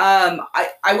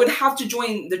 I would have to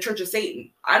join the Church of Satan.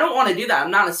 I don't want to do that.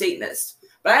 I'm not a Satanist.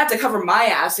 But I have to cover my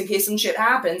ass in case some shit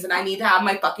happens and I need to have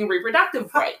my fucking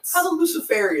reproductive rights. How the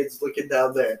Luciferians looking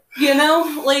down there? You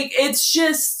know? Like, it's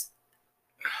just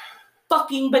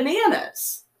fucking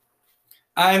bananas.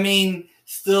 I mean,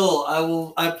 still,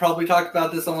 I've probably talked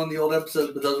about this on one of the old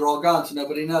episodes, but those are all gone, so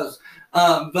nobody knows.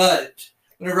 But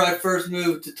whenever I first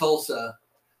moved to Tulsa,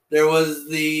 there was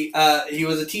he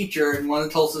was a teacher in one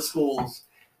of Tulsa schools.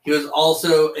 He was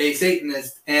also a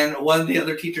Satanist, and one of the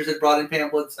other teachers had brought in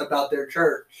pamphlets about their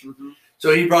church. Mm-hmm.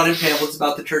 So he brought in pamphlets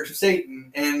about the Church of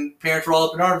Satan, and parents were all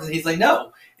up in arms, and he's like,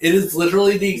 no, it is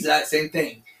literally the exact same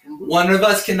thing. Mm-hmm. One of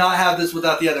us cannot have this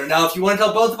without the other. Now, if you want to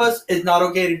tell both of us it's not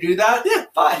okay to do that, yeah,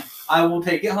 fine. I will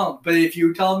take it home. But if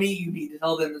you tell me, you need to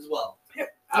tell them as well. Yeah.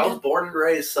 I was born and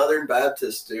raised Southern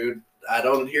Baptist, dude. I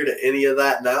don't adhere to any of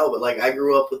that now, but like I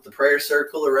grew up with the prayer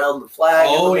circle around the flag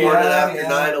in the morning after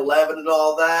 9/11 and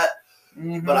all that.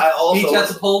 Mm-hmm. But I also meet you at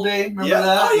the pole day. Remember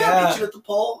that? Oh yeah, meet you at the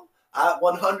pole. I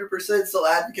 100% still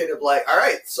advocate of like, all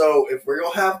right, so if we're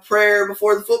gonna have prayer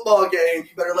before the football game,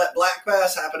 you better let Black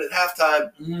Mass happen at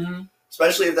halftime,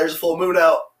 especially if there's a full moon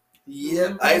out.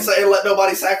 Yeah, I ain't saying let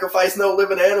nobody sacrifice no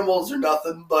living animals or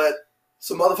nothing, but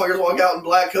some motherfuckers walk out in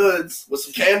black hoods with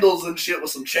some candles and shit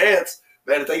with some chants.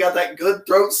 Man, if they got that good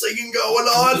throat singing going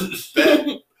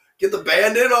on, get the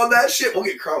band in on that shit, we'll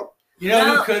get crunk. You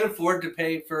know who could afford to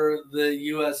pay for the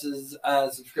U.S.'s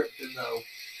subscription, though?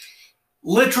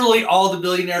 literally all the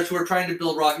billionaires who are trying to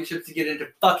build rocket ships to get into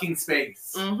fucking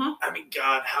space. Mm-hmm. I mean,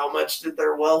 God, how much did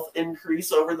their wealth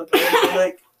increase over the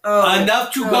pandemic?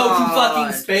 Enough to go to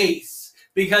fucking space.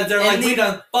 Because they're like, we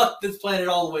done fucked this planet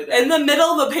all the way there. In the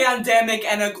middle of a pandemic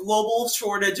and a global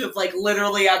shortage of like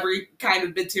literally every kind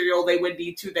of material they would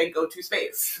need to then go to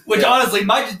space. Which honestly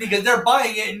might just be because they're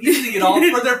buying it and using it all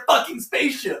for their fucking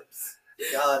spaceships.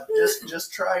 God,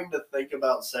 just trying to think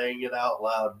about saying it out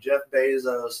loud. Jeff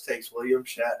Bezos takes William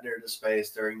Shatner to space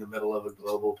during the middle of a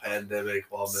global pandemic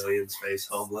while millions face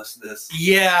homelessness.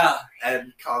 Yeah.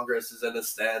 And Congress is in a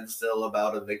standstill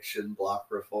about eviction block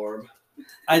reform.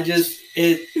 It's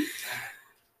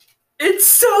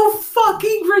so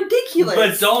fucking ridiculous.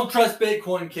 But don't trust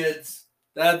Bitcoin, kids.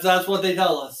 That's what they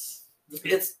tell us.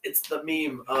 It's the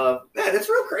meme of, man, it's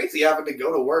real crazy having to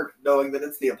go to work knowing that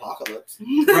it's the apocalypse.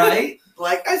 Right?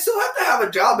 Like, I still have to have a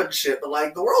job and shit, but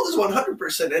like the world is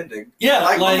 100% ending. Yeah,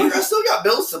 like I still got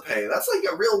bills to pay. That's like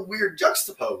a real weird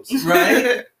juxtapose.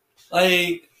 Right?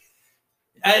 I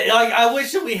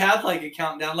wish that we had like a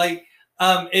countdown. Like,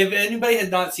 if anybody has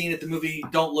not seen it, the movie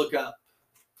Don't Look Up.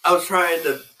 I was trying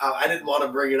to. I didn't want to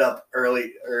bring it up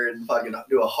early or fucking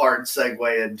do a hard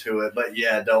segue into it, but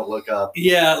yeah, Don't Look Up.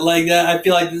 Yeah, like that. I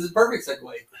feel like this is a perfect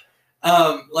segue.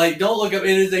 Like Don't Look Up.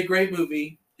 It is a great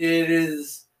movie. It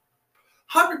is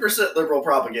 100% liberal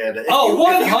propaganda.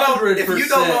 100%. If you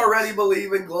don't already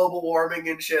believe in global warming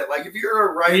and shit, like if you're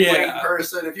a right-wing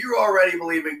person, if you already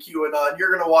believe in QAnon,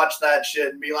 you're gonna watch that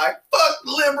shit and be like, "Fuck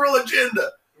the liberal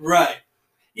agenda." Right.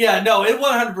 Yeah. No, it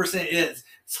 100% is.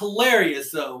 It's hilarious,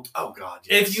 though. Oh, God,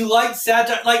 yes. If you like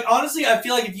satire, like, honestly, I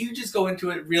feel like if you just go into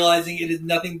it realizing it is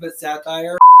nothing but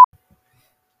satire,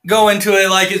 go into it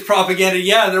like it's propaganda.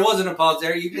 Yeah, there wasn't a pause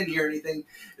there. You didn't hear anything.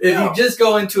 If you just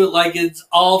go into it like it's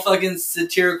all fucking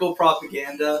satirical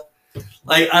propaganda,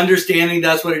 like, understanding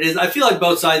that's what it is, I feel like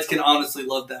both sides can honestly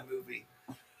love that movie.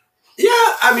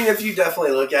 Yeah, I mean, if you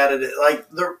definitely look at it, like,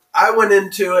 I went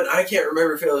into it, I can't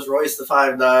remember if it was Royce the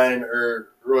 5'9" or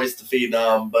Royce the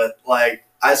Phenom, but, like,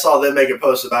 I saw them make a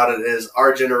post about it as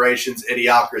our generation's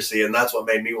idiocracy, and that's what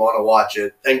made me want to watch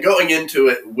it. And going into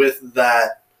it with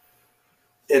that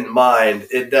in mind,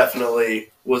 it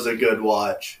definitely was a good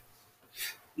watch.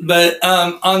 But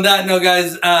on that note,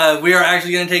 guys, we are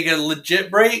actually going to take a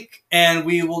legit break, and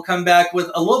we will come back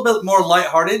with a little bit more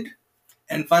lighthearted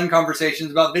and fun conversations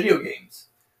about video games.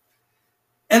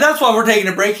 And that's why we're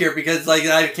taking a break here, because like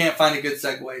I can't find a good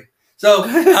segue. So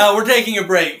we're taking a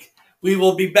break. We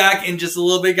will be back in just a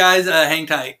little bit, guys. Hang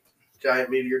tight. Giant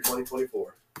Meteor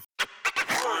 2024.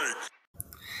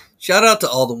 Shout out to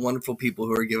all the wonderful people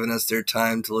who are giving us their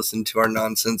time to listen to our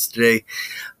nonsense today.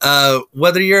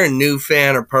 Whether you're a new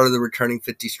fan or part of the returning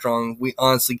 50 Strong, we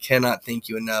honestly cannot thank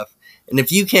you enough. And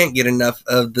if you can't get enough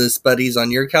of the Spuddies on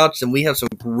your couch, then we have some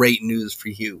great news for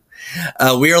you.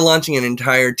 We are launching an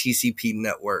entire TCP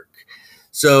network.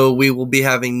 So we will be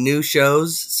having new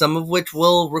shows, some of which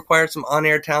will require some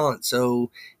on-air talent. So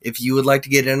if you would like to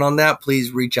get in on that,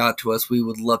 please reach out to us. We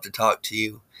would love to talk to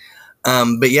you.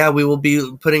 But yeah, we will be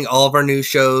putting all of our new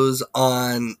shows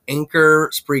on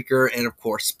Anchor, Spreaker, and of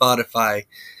course, Spotify.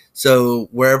 So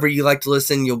wherever you like to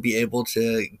listen, you'll be able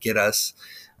to get us.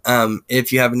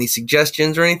 If you have any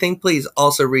suggestions or anything, please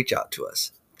also reach out to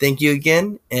us. Thank you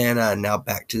again. And now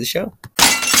back to the show.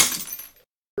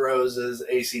 Roses,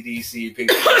 AC/DC, Pink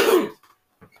Floyd.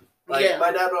 Like,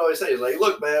 my dad would always say, like,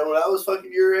 look, man, when I was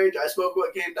fucking your age, I smoked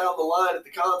what came down the line at the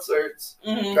concerts.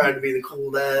 Mm-hmm. Trying to be the cool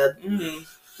dad. Mm-hmm.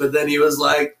 But then he was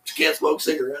like, you can't smoke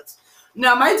cigarettes.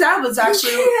 No, my dad was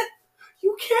actually...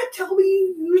 You can't tell me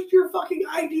you used your fucking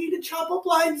ID to chop up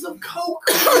lines of coke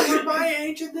over my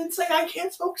age and then say I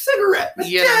can't smoke cigarettes.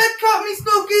 Yeah. Dad caught me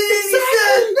smoking and he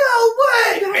said, no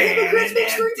way. That hypocrite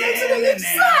makes street incident.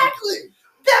 Exactly.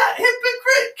 That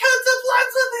hypocrite cuts up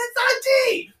lines of his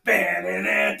ID.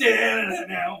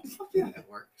 Yeah, it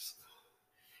works.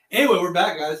 Anyway, we're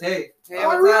back, guys. Hey.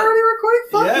 Are we already recording?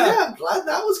 Fuck Yeah. I'm glad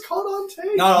that was caught on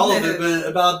tape. Not all of it, but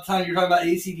about the time you're talking about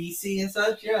AC/DC and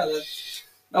such, yeah, that's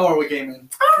not where we came in.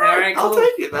 All right, cool. I'll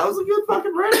take it. That was a good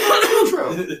fucking random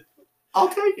intro. I'll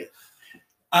take it.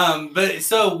 But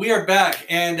so we are back,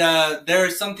 and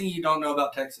there's something you don't know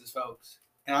about Texas, folks.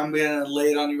 And I'm gonna lay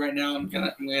it on you right now. I'm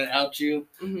gonna out you,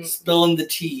 spilling the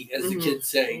tea, as the kids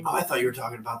say. Oh, I thought you were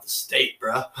talking about the state,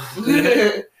 bro.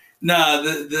 Nah,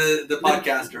 the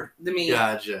podcaster. The me.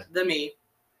 Gotcha. The me.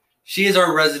 She is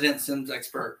our resident Sims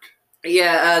expert.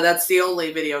 Yeah, that's the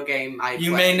only video game I play.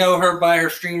 You may know her by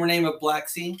her streamer name of Black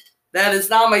Sea. That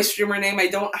is not my streamer name. I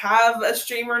don't have a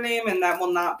streamer name, and that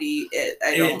will not be it.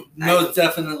 Most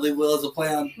definitely will as a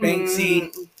play on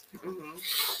Banksy. Mm-hmm.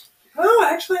 Oh,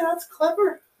 actually, that's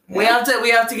clever. We have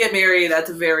to get married at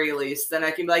the very least. Then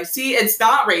I can be like, see, it's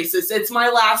not racist. It's my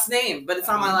last name, but it's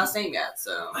not my last name yet.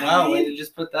 So Wow, way to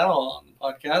just put that all on the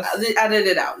podcast. edit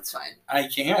it out. It's fine. I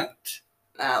can't.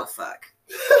 Oh fuck.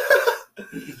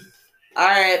 All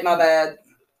right, my bad.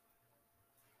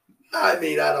 I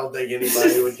mean, I don't think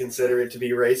anybody would consider it to be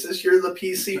racist. You're the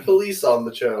PC police on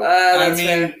the show. That's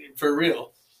fair. for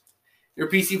real. Your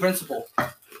PC principal.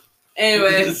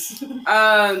 Anyway,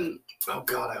 Oh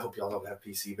God, I hope y'all don't have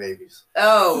PC babies.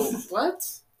 Oh, what?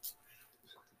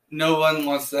 No one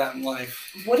wants that in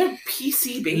life. What a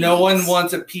PC baby. No one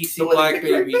wants a PC black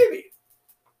baby.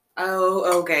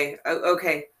 Oh, okay.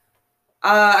 Okay.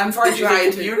 I'm far too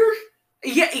high. Computer?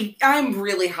 Yeah, I'm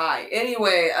really high.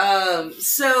 Anyway,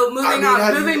 so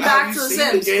moving back to The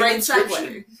Sims. Great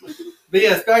segue. But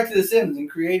yes, back to The Sims and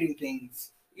creating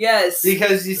things. Yes.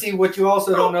 Because you see, what you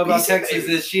also don't know about PC Texas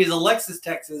baby. is she is Alexis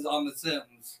Texas on The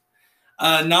Sims.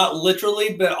 Not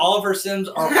literally, but all of her Sims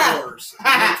are whores.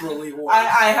 Literally whores.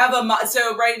 I have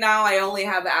so right now I only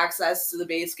have access to the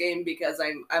base game because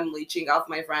I'm leeching off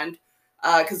my friend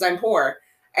because I'm poor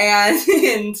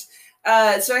and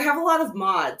so I have a lot of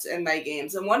mods in my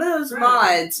games, and one of those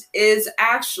mods is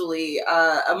actually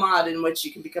a mod in which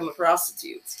you can become a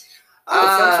prostitute.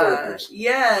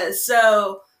 Yeah,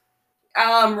 so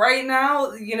right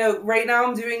now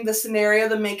I'm doing the scenario,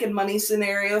 the making money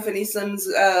scenario. If any Sims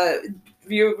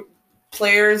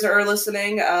players are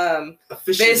listening,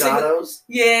 Aficionados?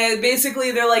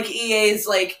 basically they're like EA's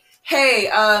like,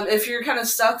 hey, if you're kind of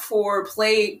stuck for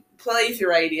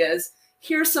playthrough ideas,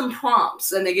 here's some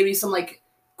prompts, and they give you some like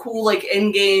cool like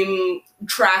in-game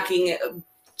tracking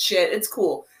shit. It's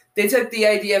cool. They took the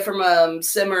idea from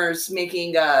Simmers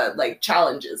making like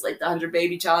challenges, like the 100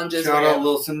 baby challenges. Shout out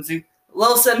Lil Simsy.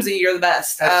 Lil Simsy, you're the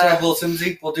best. Hashtag Lil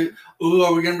Simsy. We'll do. Ooh,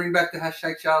 are we gonna bring back the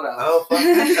hashtag shout out? Oh, fuck,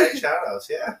 hashtag shoutouts,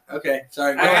 yeah. Okay,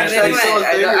 sorry. All right, Hashtag- anyway,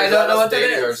 I don't know what that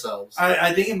dating is. ourselves.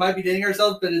 I think it might be dating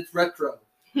ourselves, but it's retro.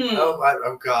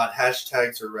 Oh God,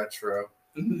 hashtags are retro.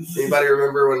 Anybody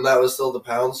remember when that was still the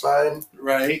pound sign?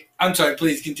 Right. I'm sorry.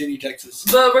 Please continue, Texas.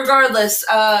 But regardless,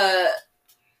 to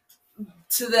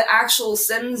the actual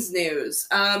Sims news,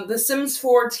 the Sims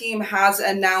 4 team has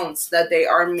announced that they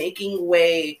are making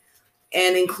way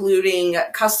and including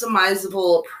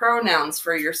customizable pronouns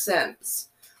for your Sims,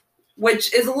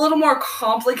 which is a little more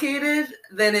complicated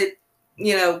than it,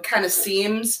 kind of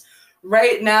seems.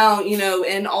 Right now,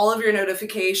 in all of your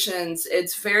notifications,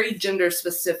 it's very gender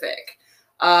specific.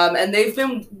 And they've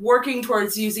been working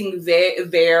towards using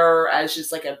their as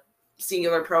just like a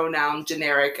singular pronoun,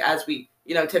 generic, as we,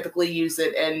 typically use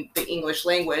it in the English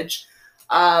language,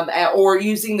 or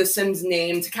using the Sims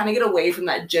name to kind of get away from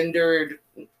that gendered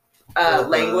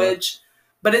language.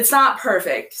 But it's not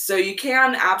perfect. So you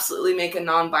can absolutely make a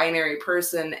non-binary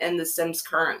person in The Sims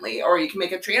currently, or you can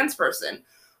make a trans person,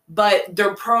 but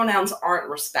their pronouns aren't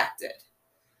respected.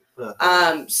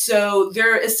 So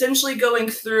they're essentially going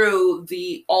through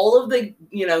all of the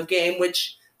game,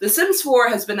 which The Sims 4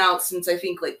 has been out since I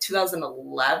think like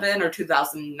 2011 or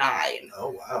 2009. Oh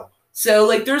wow! So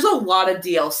like there's a lot of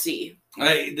DLC.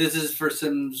 This is for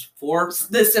Sims 4.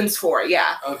 The Sims 4,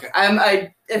 yeah. Okay.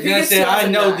 I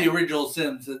know the original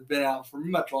Sims has been out for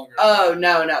much longer. Oh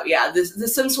no, yeah. The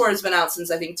Sims 4 has been out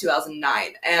since I think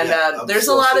 2009, and there's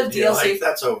a lot of DLC. Like,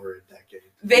 that's over a decade.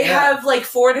 They have like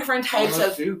 4 different types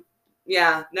of. Two.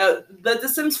 Yeah, no, the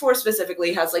Sims 4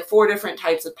 specifically has like 4 different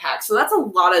types of packs, so that's a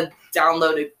lot of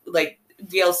downloaded like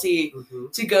DLC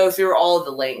to go through all of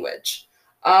the language.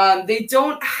 They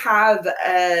don't have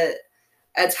a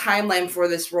timeline for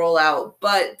this rollout,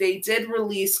 but they did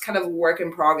release kind of work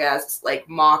in progress, like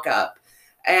mock-up,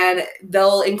 and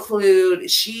they'll include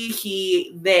she,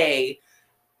 he, they,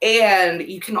 and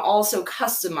you can also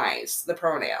customize the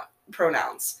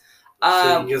pronouns. So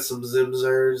you can get some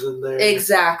Zimzers in there.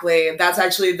 Exactly. That's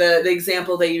actually the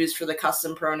example they used for the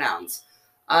custom pronouns.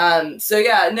 So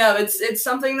yeah, no, it's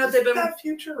something that they've been. That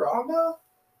Futurama?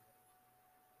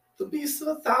 The Beast of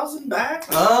 1,000 Backs?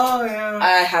 Oh yeah.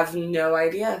 I have no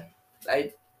idea.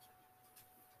 I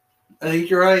think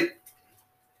you're right.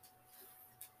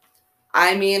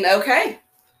 I mean, okay,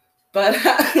 but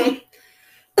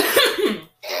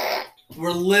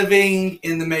we're living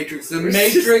in the Matrix. The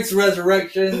Matrix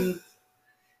Resurrection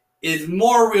is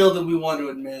more real than we want to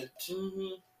admit.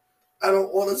 Mm-hmm. I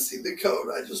don't want to see the code.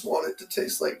 I just want it to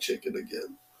taste like chicken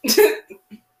again.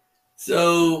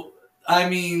 So, I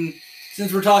mean,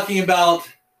 since we're talking about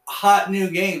hot new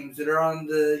games that are on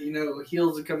the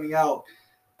heels of coming out,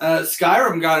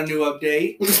 Skyrim got a new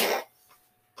update.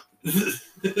 Is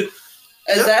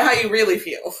that how you really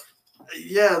feel?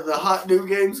 Yeah, the hot new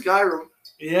game Skyrim.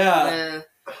 Yeah.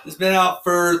 It's been out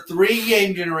for 3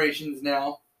 game generations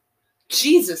now.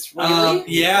 Jesus, really?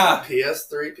 Yeah.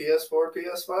 PS3, PS4,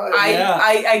 PS5.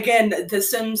 I again, The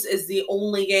Sims is the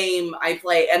only game I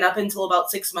play, and up until about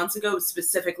 6 months ago,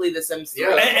 specifically The Sims 3.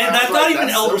 Yeah. And that's not even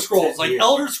That's Elder so Scrolls. Like, 10 years.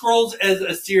 Elder Scrolls as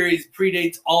a series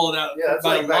predates all of that. Yeah, that's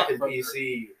by like a back lot in further.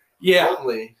 PC Yeah.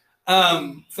 only.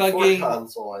 Fucking. Before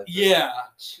console, I think. Yeah.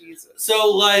 Jesus.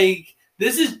 So, like,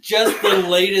 this is just the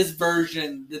latest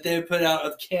version that they put out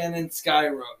of canon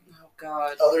Skyrim. Oh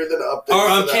God. Other than updates Or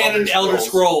to of the canon Elder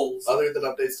Scrolls. Other than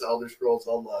updates to Elder Scrolls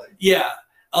Online. Yeah.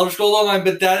 Elder Scrolls Online,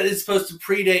 but that is supposed to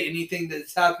predate anything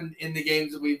that's happened in the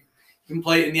games that we can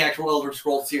play in the actual Elder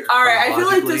Scrolls series. All right, I feel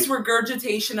like Chronologically. this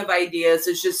regurgitation of ideas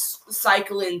is just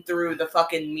cycling through the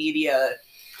fucking media,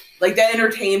 like the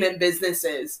entertainment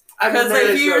businesses. Because there like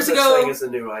a is few no years such ago, thing as a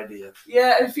new idea.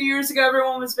 yeah, a few years ago,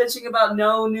 everyone was bitching about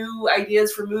no new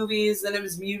ideas for movies. Then it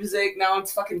was music. Now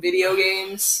it's fucking video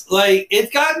games. Like,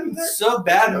 it's gotten so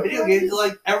bad in video No games, ideas.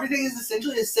 like, everything is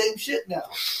essentially the same shit now.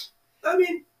 I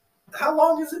mean, how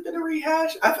long has it been a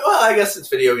rehash? I guess since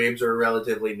video games are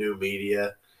relatively new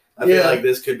media, I Yeah. feel like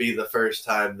this could be the first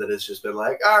time that it's just been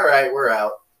like, all right, we're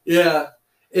out. Yeah.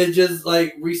 It's just,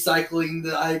 like, recycling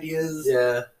the ideas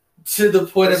Yeah. to the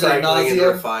point of Recycling and nausea.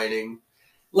 refining.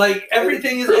 Like,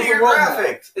 everything is prettier open world now.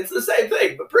 graphics. It's the same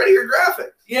thing, but prettier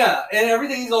graphics. Yeah, and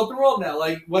everything is open world now.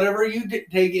 Like, whatever you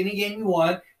take any game you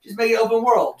want, just make it open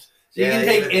world. So you can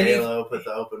take even any Halo put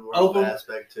the open world open-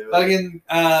 aspect to it. fucking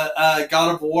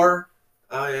God of War.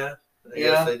 Oh yeah, I Yeah.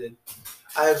 guess they did.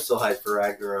 I am still hyped for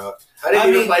Ragnarok. I didn't I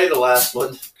even mean- play the last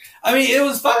one. I mean, it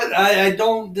was fun. I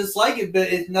don't dislike it, but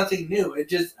it's nothing new. It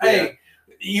just, Yeah. hey,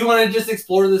 you want to just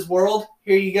explore this world?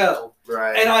 Here you go.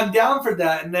 Right. And I'm down for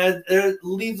that. And that it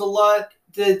leaves a lot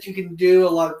that you can do, a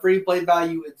lot of free play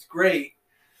value. It's great.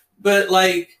 But,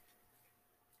 like,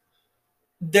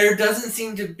 there doesn't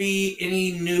seem to be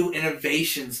any new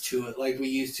innovations to it like we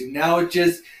used to. Now it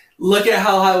just, look at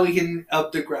how high we can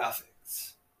up the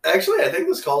graphics. Actually, I think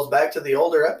this calls back to the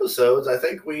older episodes. I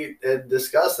think we had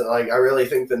discussed that. Like, I really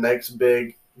think the next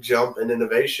big jump in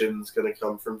innovation is going to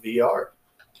come from VR.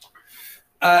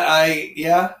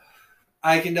 Yeah,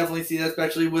 I can definitely see that,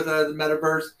 especially with the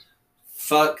metaverse.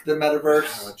 Fuck the metaverse.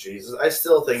 Oh, Jesus. I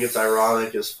still think it's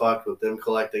ironic as fuck with them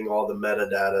collecting all the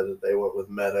metadata that they went with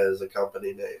Meta as a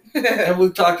company name. And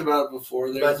we've talked about it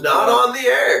before. But not on the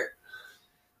air.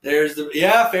 There's the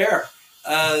fair.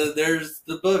 There's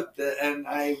the book that, and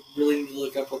I really need to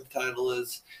look up what the title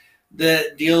is,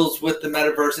 that deals with the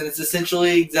metaverse, and it's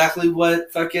essentially exactly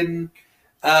what fucking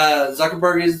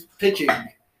Zuckerberg is pitching,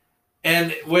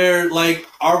 and where like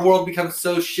our world becomes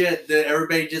so shit that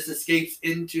everybody just escapes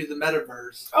into the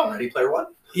metaverse. Oh, Ready Player One?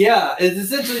 Yeah, it's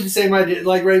essentially the same idea.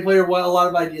 Like Ready Player One, a lot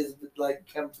of ideas like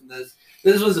come from this.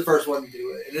 This was the first one to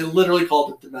do it, and it literally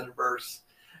called it the metaverse.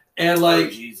 And like Oh,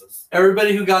 Jesus.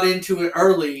 everybody who got into it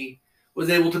early was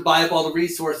able to buy up all the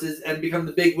resources and become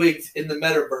the big wigs in the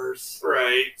metaverse.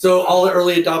 Right. So all the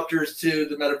early adopters to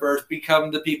the metaverse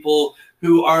become the people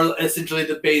who are essentially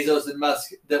the Bezos and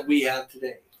Musk that we have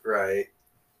today. Right.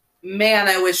 Man,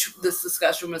 I wish this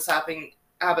discussion was happening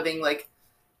like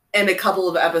in a couple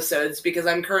of episodes, because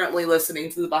I'm currently listening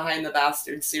to the Behind the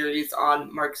Bastards series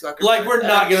on Mark Zuckerberg. Like, we're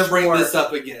not going to bring Sure. this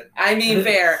up again. I mean,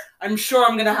 fair. I'm sure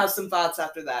I'm going to have some thoughts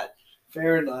after that.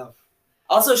 Fair enough.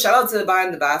 Also, shout out to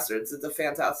Behind the Bastards. It's a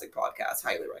fantastic podcast.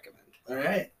 Highly recommend. All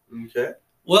right. Okay.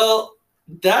 Well,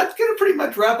 that's going to pretty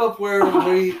much wrap up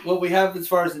what we have as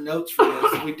far as notes for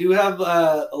this. We do have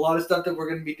a lot of stuff that we're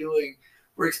going to be doing.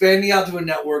 We're expanding out to a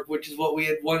network, which is what we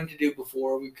had wanted to do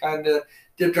before. We've kind of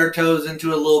dipped our toes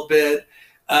into it a little bit.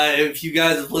 If you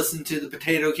guys have listened to the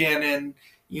Potato Cannon,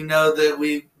 you know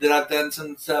that I've done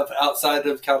some stuff outside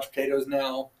of Couch Potatoes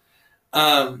now.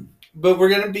 But we're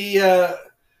going to be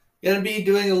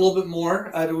doing a little bit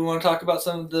more. Do we want to talk about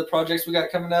some of the projects we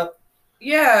got coming up?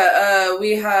 Yeah,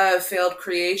 we have Failed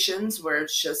Creations, where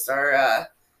it's just our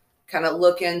kind of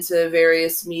look into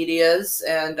various medias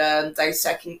and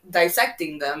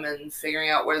dissecting them and figuring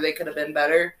out where they could have been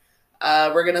better.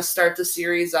 We're going to start the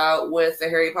series out with the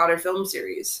Harry Potter film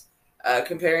series,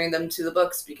 comparing them to the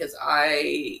books, because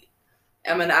I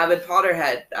am an avid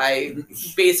Potterhead. I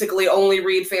basically only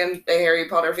read the Harry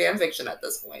Potter fan fiction at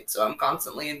this point, so I'm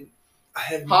constantly in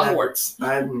Hogwarts.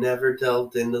 I've never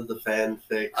delved into the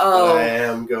fanfic, Oh. but I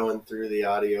am going through the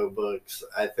audiobooks.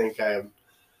 I think I'm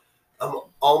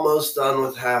almost done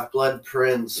with Half-Blood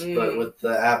Prince, but with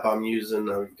the app I'm using,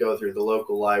 I go through the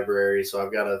local library, so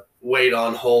I've got to wait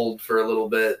on hold for a little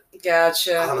bit.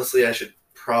 Gotcha. Honestly, I should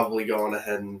probably going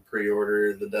ahead and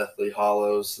pre-order the Deathly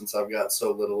Hallows since I've got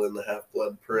so little in the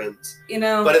Half-Blood prints. You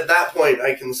know, But at that point,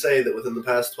 I can say that within the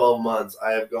past 12 months,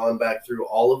 I have gone back through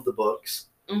all of the books.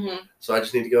 mm-hmm. So I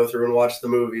just need to go through and watch the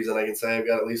movies, and I can say I've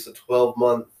got at least a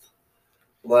 12-month,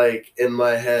 like, in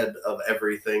my head of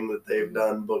everything that they've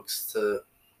done, books to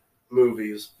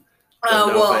movies. But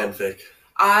no fanfic.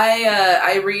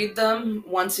 I read them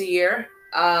once a year.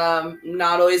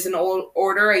 Not always in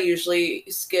order. I usually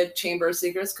skip Chamber of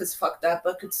Secrets because fuck that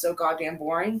book. It's so goddamn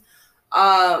boring.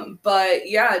 But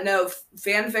yeah, no,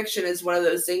 fan fiction is one of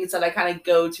those things that I kind of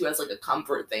go to as like a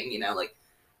comfort thing, you know, like,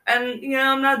 and you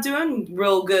know, I'm not doing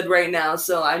real good right now,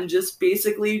 so I'm just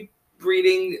basically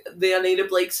reading the Anita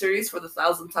Blake series for the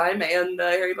 1,000th time and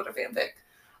Harry Potter fanfic.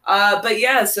 But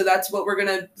yeah, so that's what we're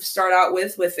gonna start out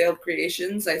with failed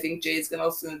creations. I think Jay's gonna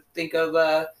also think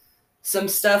of some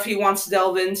stuff he wants to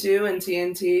delve into in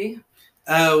TNT.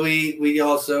 We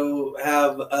also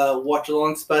have Watch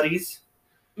Along Spuddies,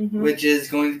 which is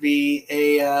going to be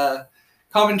a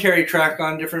commentary track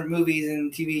on different movies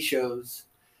and TV shows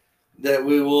that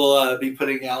we will be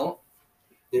putting out.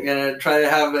 We're going to try to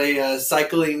have a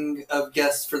cycling of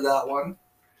guests for that one.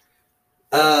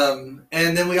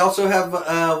 And then we also have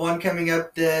one coming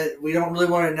up that we don't really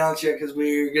want to announce yet because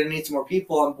we're going to need some more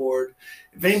people on board.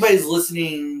 If anybody's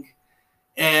listening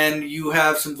and you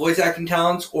have some voice acting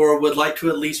talents or would like to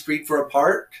at least read for a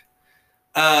part,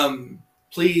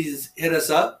 please hit us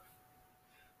up.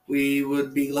 We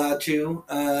would be glad to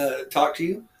talk to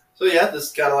you. So yeah, this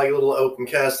is kind of like a little open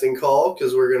casting call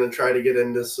because we're going to try to get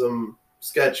into some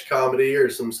sketch comedy or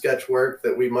some sketch work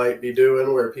that we might be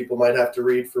doing where people might have to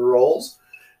read for roles.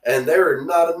 And there are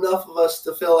not enough of us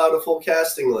to fill out a full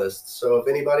casting list. So if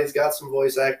anybody's got some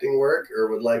voice acting work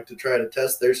or would like to try to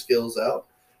test their skills out,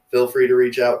 feel free to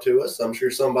reach out to us. I'm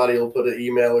sure somebody will put an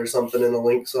email or something in a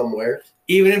link somewhere.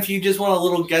 Even if you just want a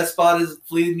little guest spot if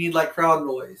you need like crowd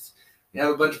noise. You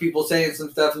have a bunch of people saying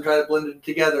some stuff and try to blend it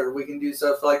together. We can do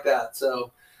stuff like that.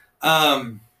 So,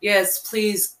 yes,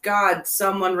 please, God,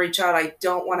 someone reach out. I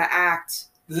don't want to act.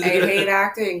 I hate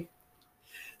acting.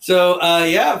 So,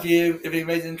 yeah, if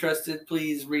anybody's interested,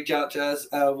 please reach out to us.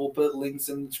 We'll put links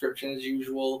in the description as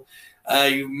usual.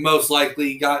 You've most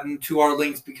likely gotten to our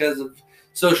links because of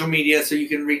social media, so you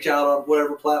can reach out on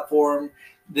whatever platform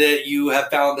that you have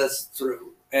found us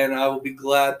through. And I will be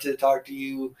glad to talk to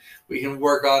you. We can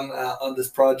work on this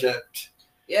project.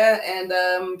 Yeah, and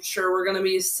I'm sure we're going to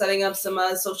be setting up some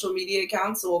social media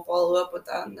accounts, so we'll follow up with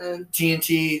that. And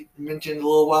TNT mentioned a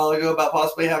little while ago about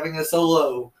possibly having a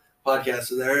solo podcast.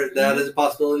 So that is a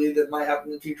possibility that might happen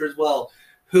in the future as well.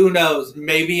 Who knows?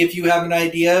 Maybe if you have an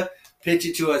idea, pitch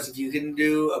it to us. If you can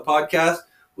do a podcast,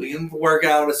 we can work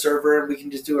out a server and we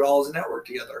can just do it all as a network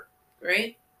together.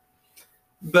 Great.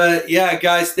 But yeah,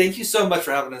 guys, thank you so much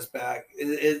for having us back.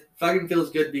 It fucking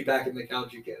feels good to be back in the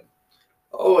couch again.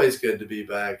 Always good to be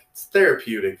back. It's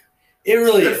therapeutic. It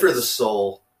really good is. for the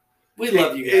soul. We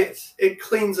love you guys. It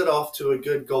cleans it off to a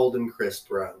good golden crisp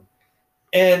brown.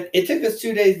 And it took us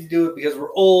 2 days to do it because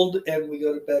we're old and we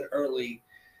go to bed early.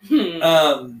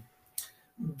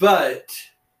 But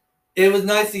it was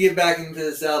nice to get back into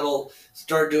the saddle,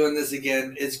 start doing this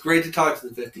again. It's great to talk to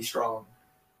the 50 strong.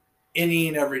 Any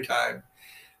and every time.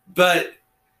 But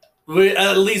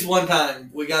at least one time,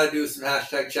 we got to do some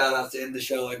hashtag shout-outs to end the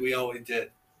show like we always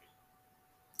did.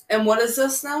 And what is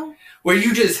this now? Where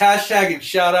you just hashtag and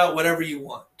shout out whatever you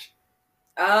want.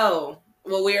 Oh.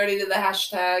 Well, we already did the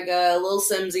hashtag Lil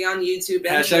Simsy on YouTube.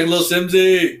 Hashtag Lil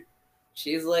Simsy.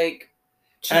 She's like...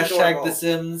 Hashtag adorable. The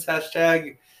Sims.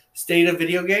 Hashtag State of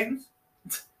Video Games.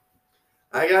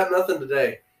 I got nothing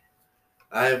today.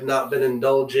 I have not been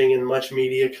indulging in much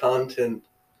media content.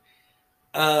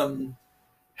 Hashtag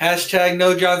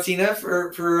no John Cena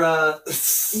for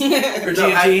TNT.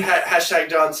 Hashtag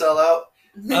John Sellout.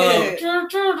 Oh.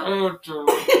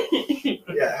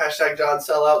 Yeah, hashtag John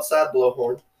Sellout, sad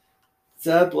blowhorn.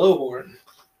 Sad blowhorn.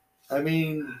 I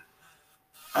mean,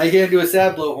 I can't do a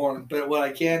sad blowhorn, but what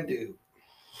I can do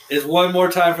is one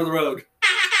more time for the road.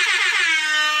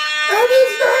 And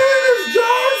his name is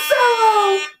John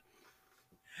Sellout.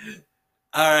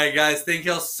 All right, guys. Thank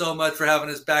y'all so much for having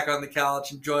us back on the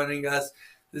couch and joining us.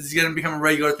 This is going to become a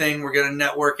regular thing. We're going to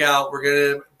network out. We're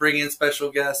going to bring in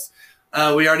special guests.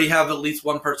 We already have at least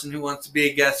one person who wants to be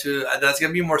a guest. That's going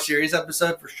to be a more serious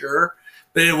episode for sure,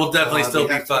 but it will definitely still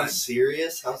be fun.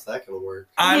 Serious? How's that going to work?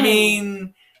 I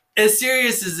mean, as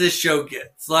serious as this show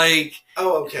gets, like.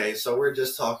 Oh, okay. So we're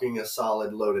just talking a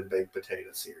solid loaded baked potato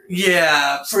series.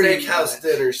 Yeah, pretty Steakhouse much.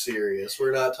 dinner serious.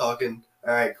 We're not talking.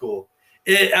 All right, cool.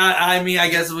 I mean, I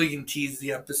guess we can tease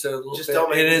the episode a little Just bit. don't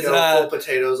make It me is, go full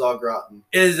potatoes au gratin.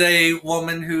 is a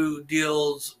woman who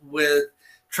deals with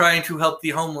trying to help the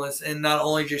homeless and not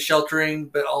only just sheltering,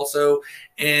 but also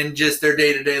in just their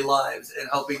day-to-day lives and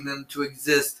helping them to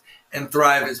exist and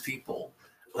thrive as people.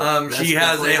 She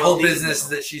has a whole business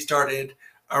that she started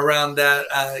around that,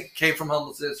 came from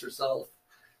homelessness herself.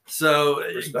 So,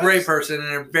 Respect. great person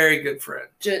and a very good friend.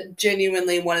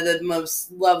 Genuinely one of the most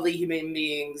lovely human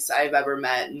beings I've ever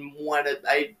met, and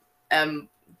I am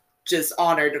just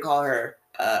honored to call her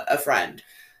a friend.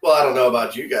 Well, I don't know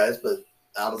about you guys, but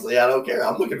honestly, I don't care.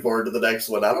 I'm looking forward to the next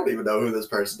one. I don't even know who this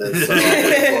person is, so I'm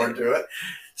looking forward to it.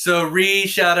 So,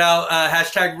 shout out,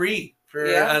 hashtag for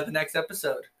Yeah. the next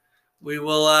episode. We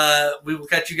will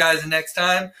catch you guys the next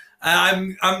time.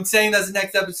 I'm saying that's the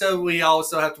next episode. We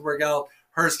also have to work out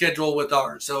her schedule with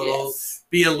ours, so it'll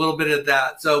be a little bit of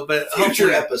that. So, but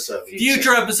Future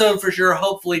episode for sure.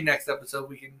 Hopefully, next episode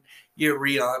we can get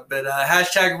on. But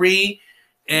hashtag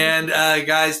and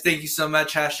guys, thank you so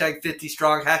much. Hashtag 50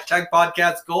 strong. Hashtag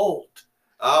podcast gold.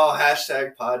 Oh,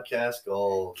 hashtag podcast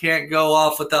gold. Can't go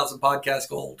off without some podcast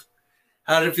gold.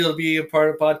 How did it feel to be a part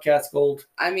of podcast gold?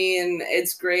 I mean,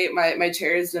 it's great. My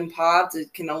chair has been popped.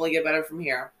 It can only get better from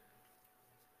here.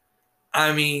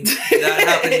 I mean, that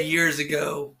happened years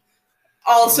ago.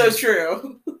 Also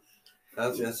true. I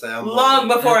was gonna say Long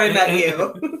before I met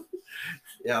you.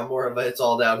 Yeah, I'm more of a it's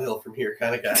all downhill from here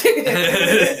kind of guy.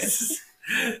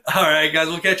 All right, guys.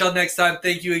 We'll catch y'all next time.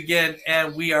 Thank you again,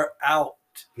 and we are out.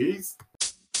 Peace.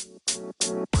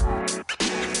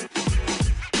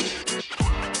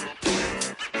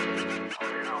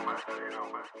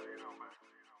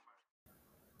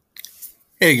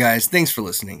 Hey guys, thanks for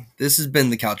listening. This has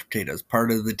been the Couch Potatoes, part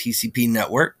of the TCP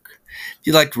network. If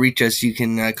you'd like to reach us, you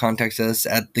can contact us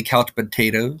at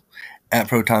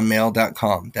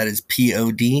thecouchpotato@protonmail.com. That is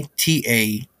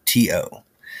PODTATO.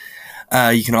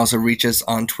 You can also reach us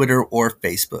on Twitter or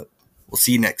Facebook. We'll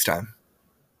see you next time.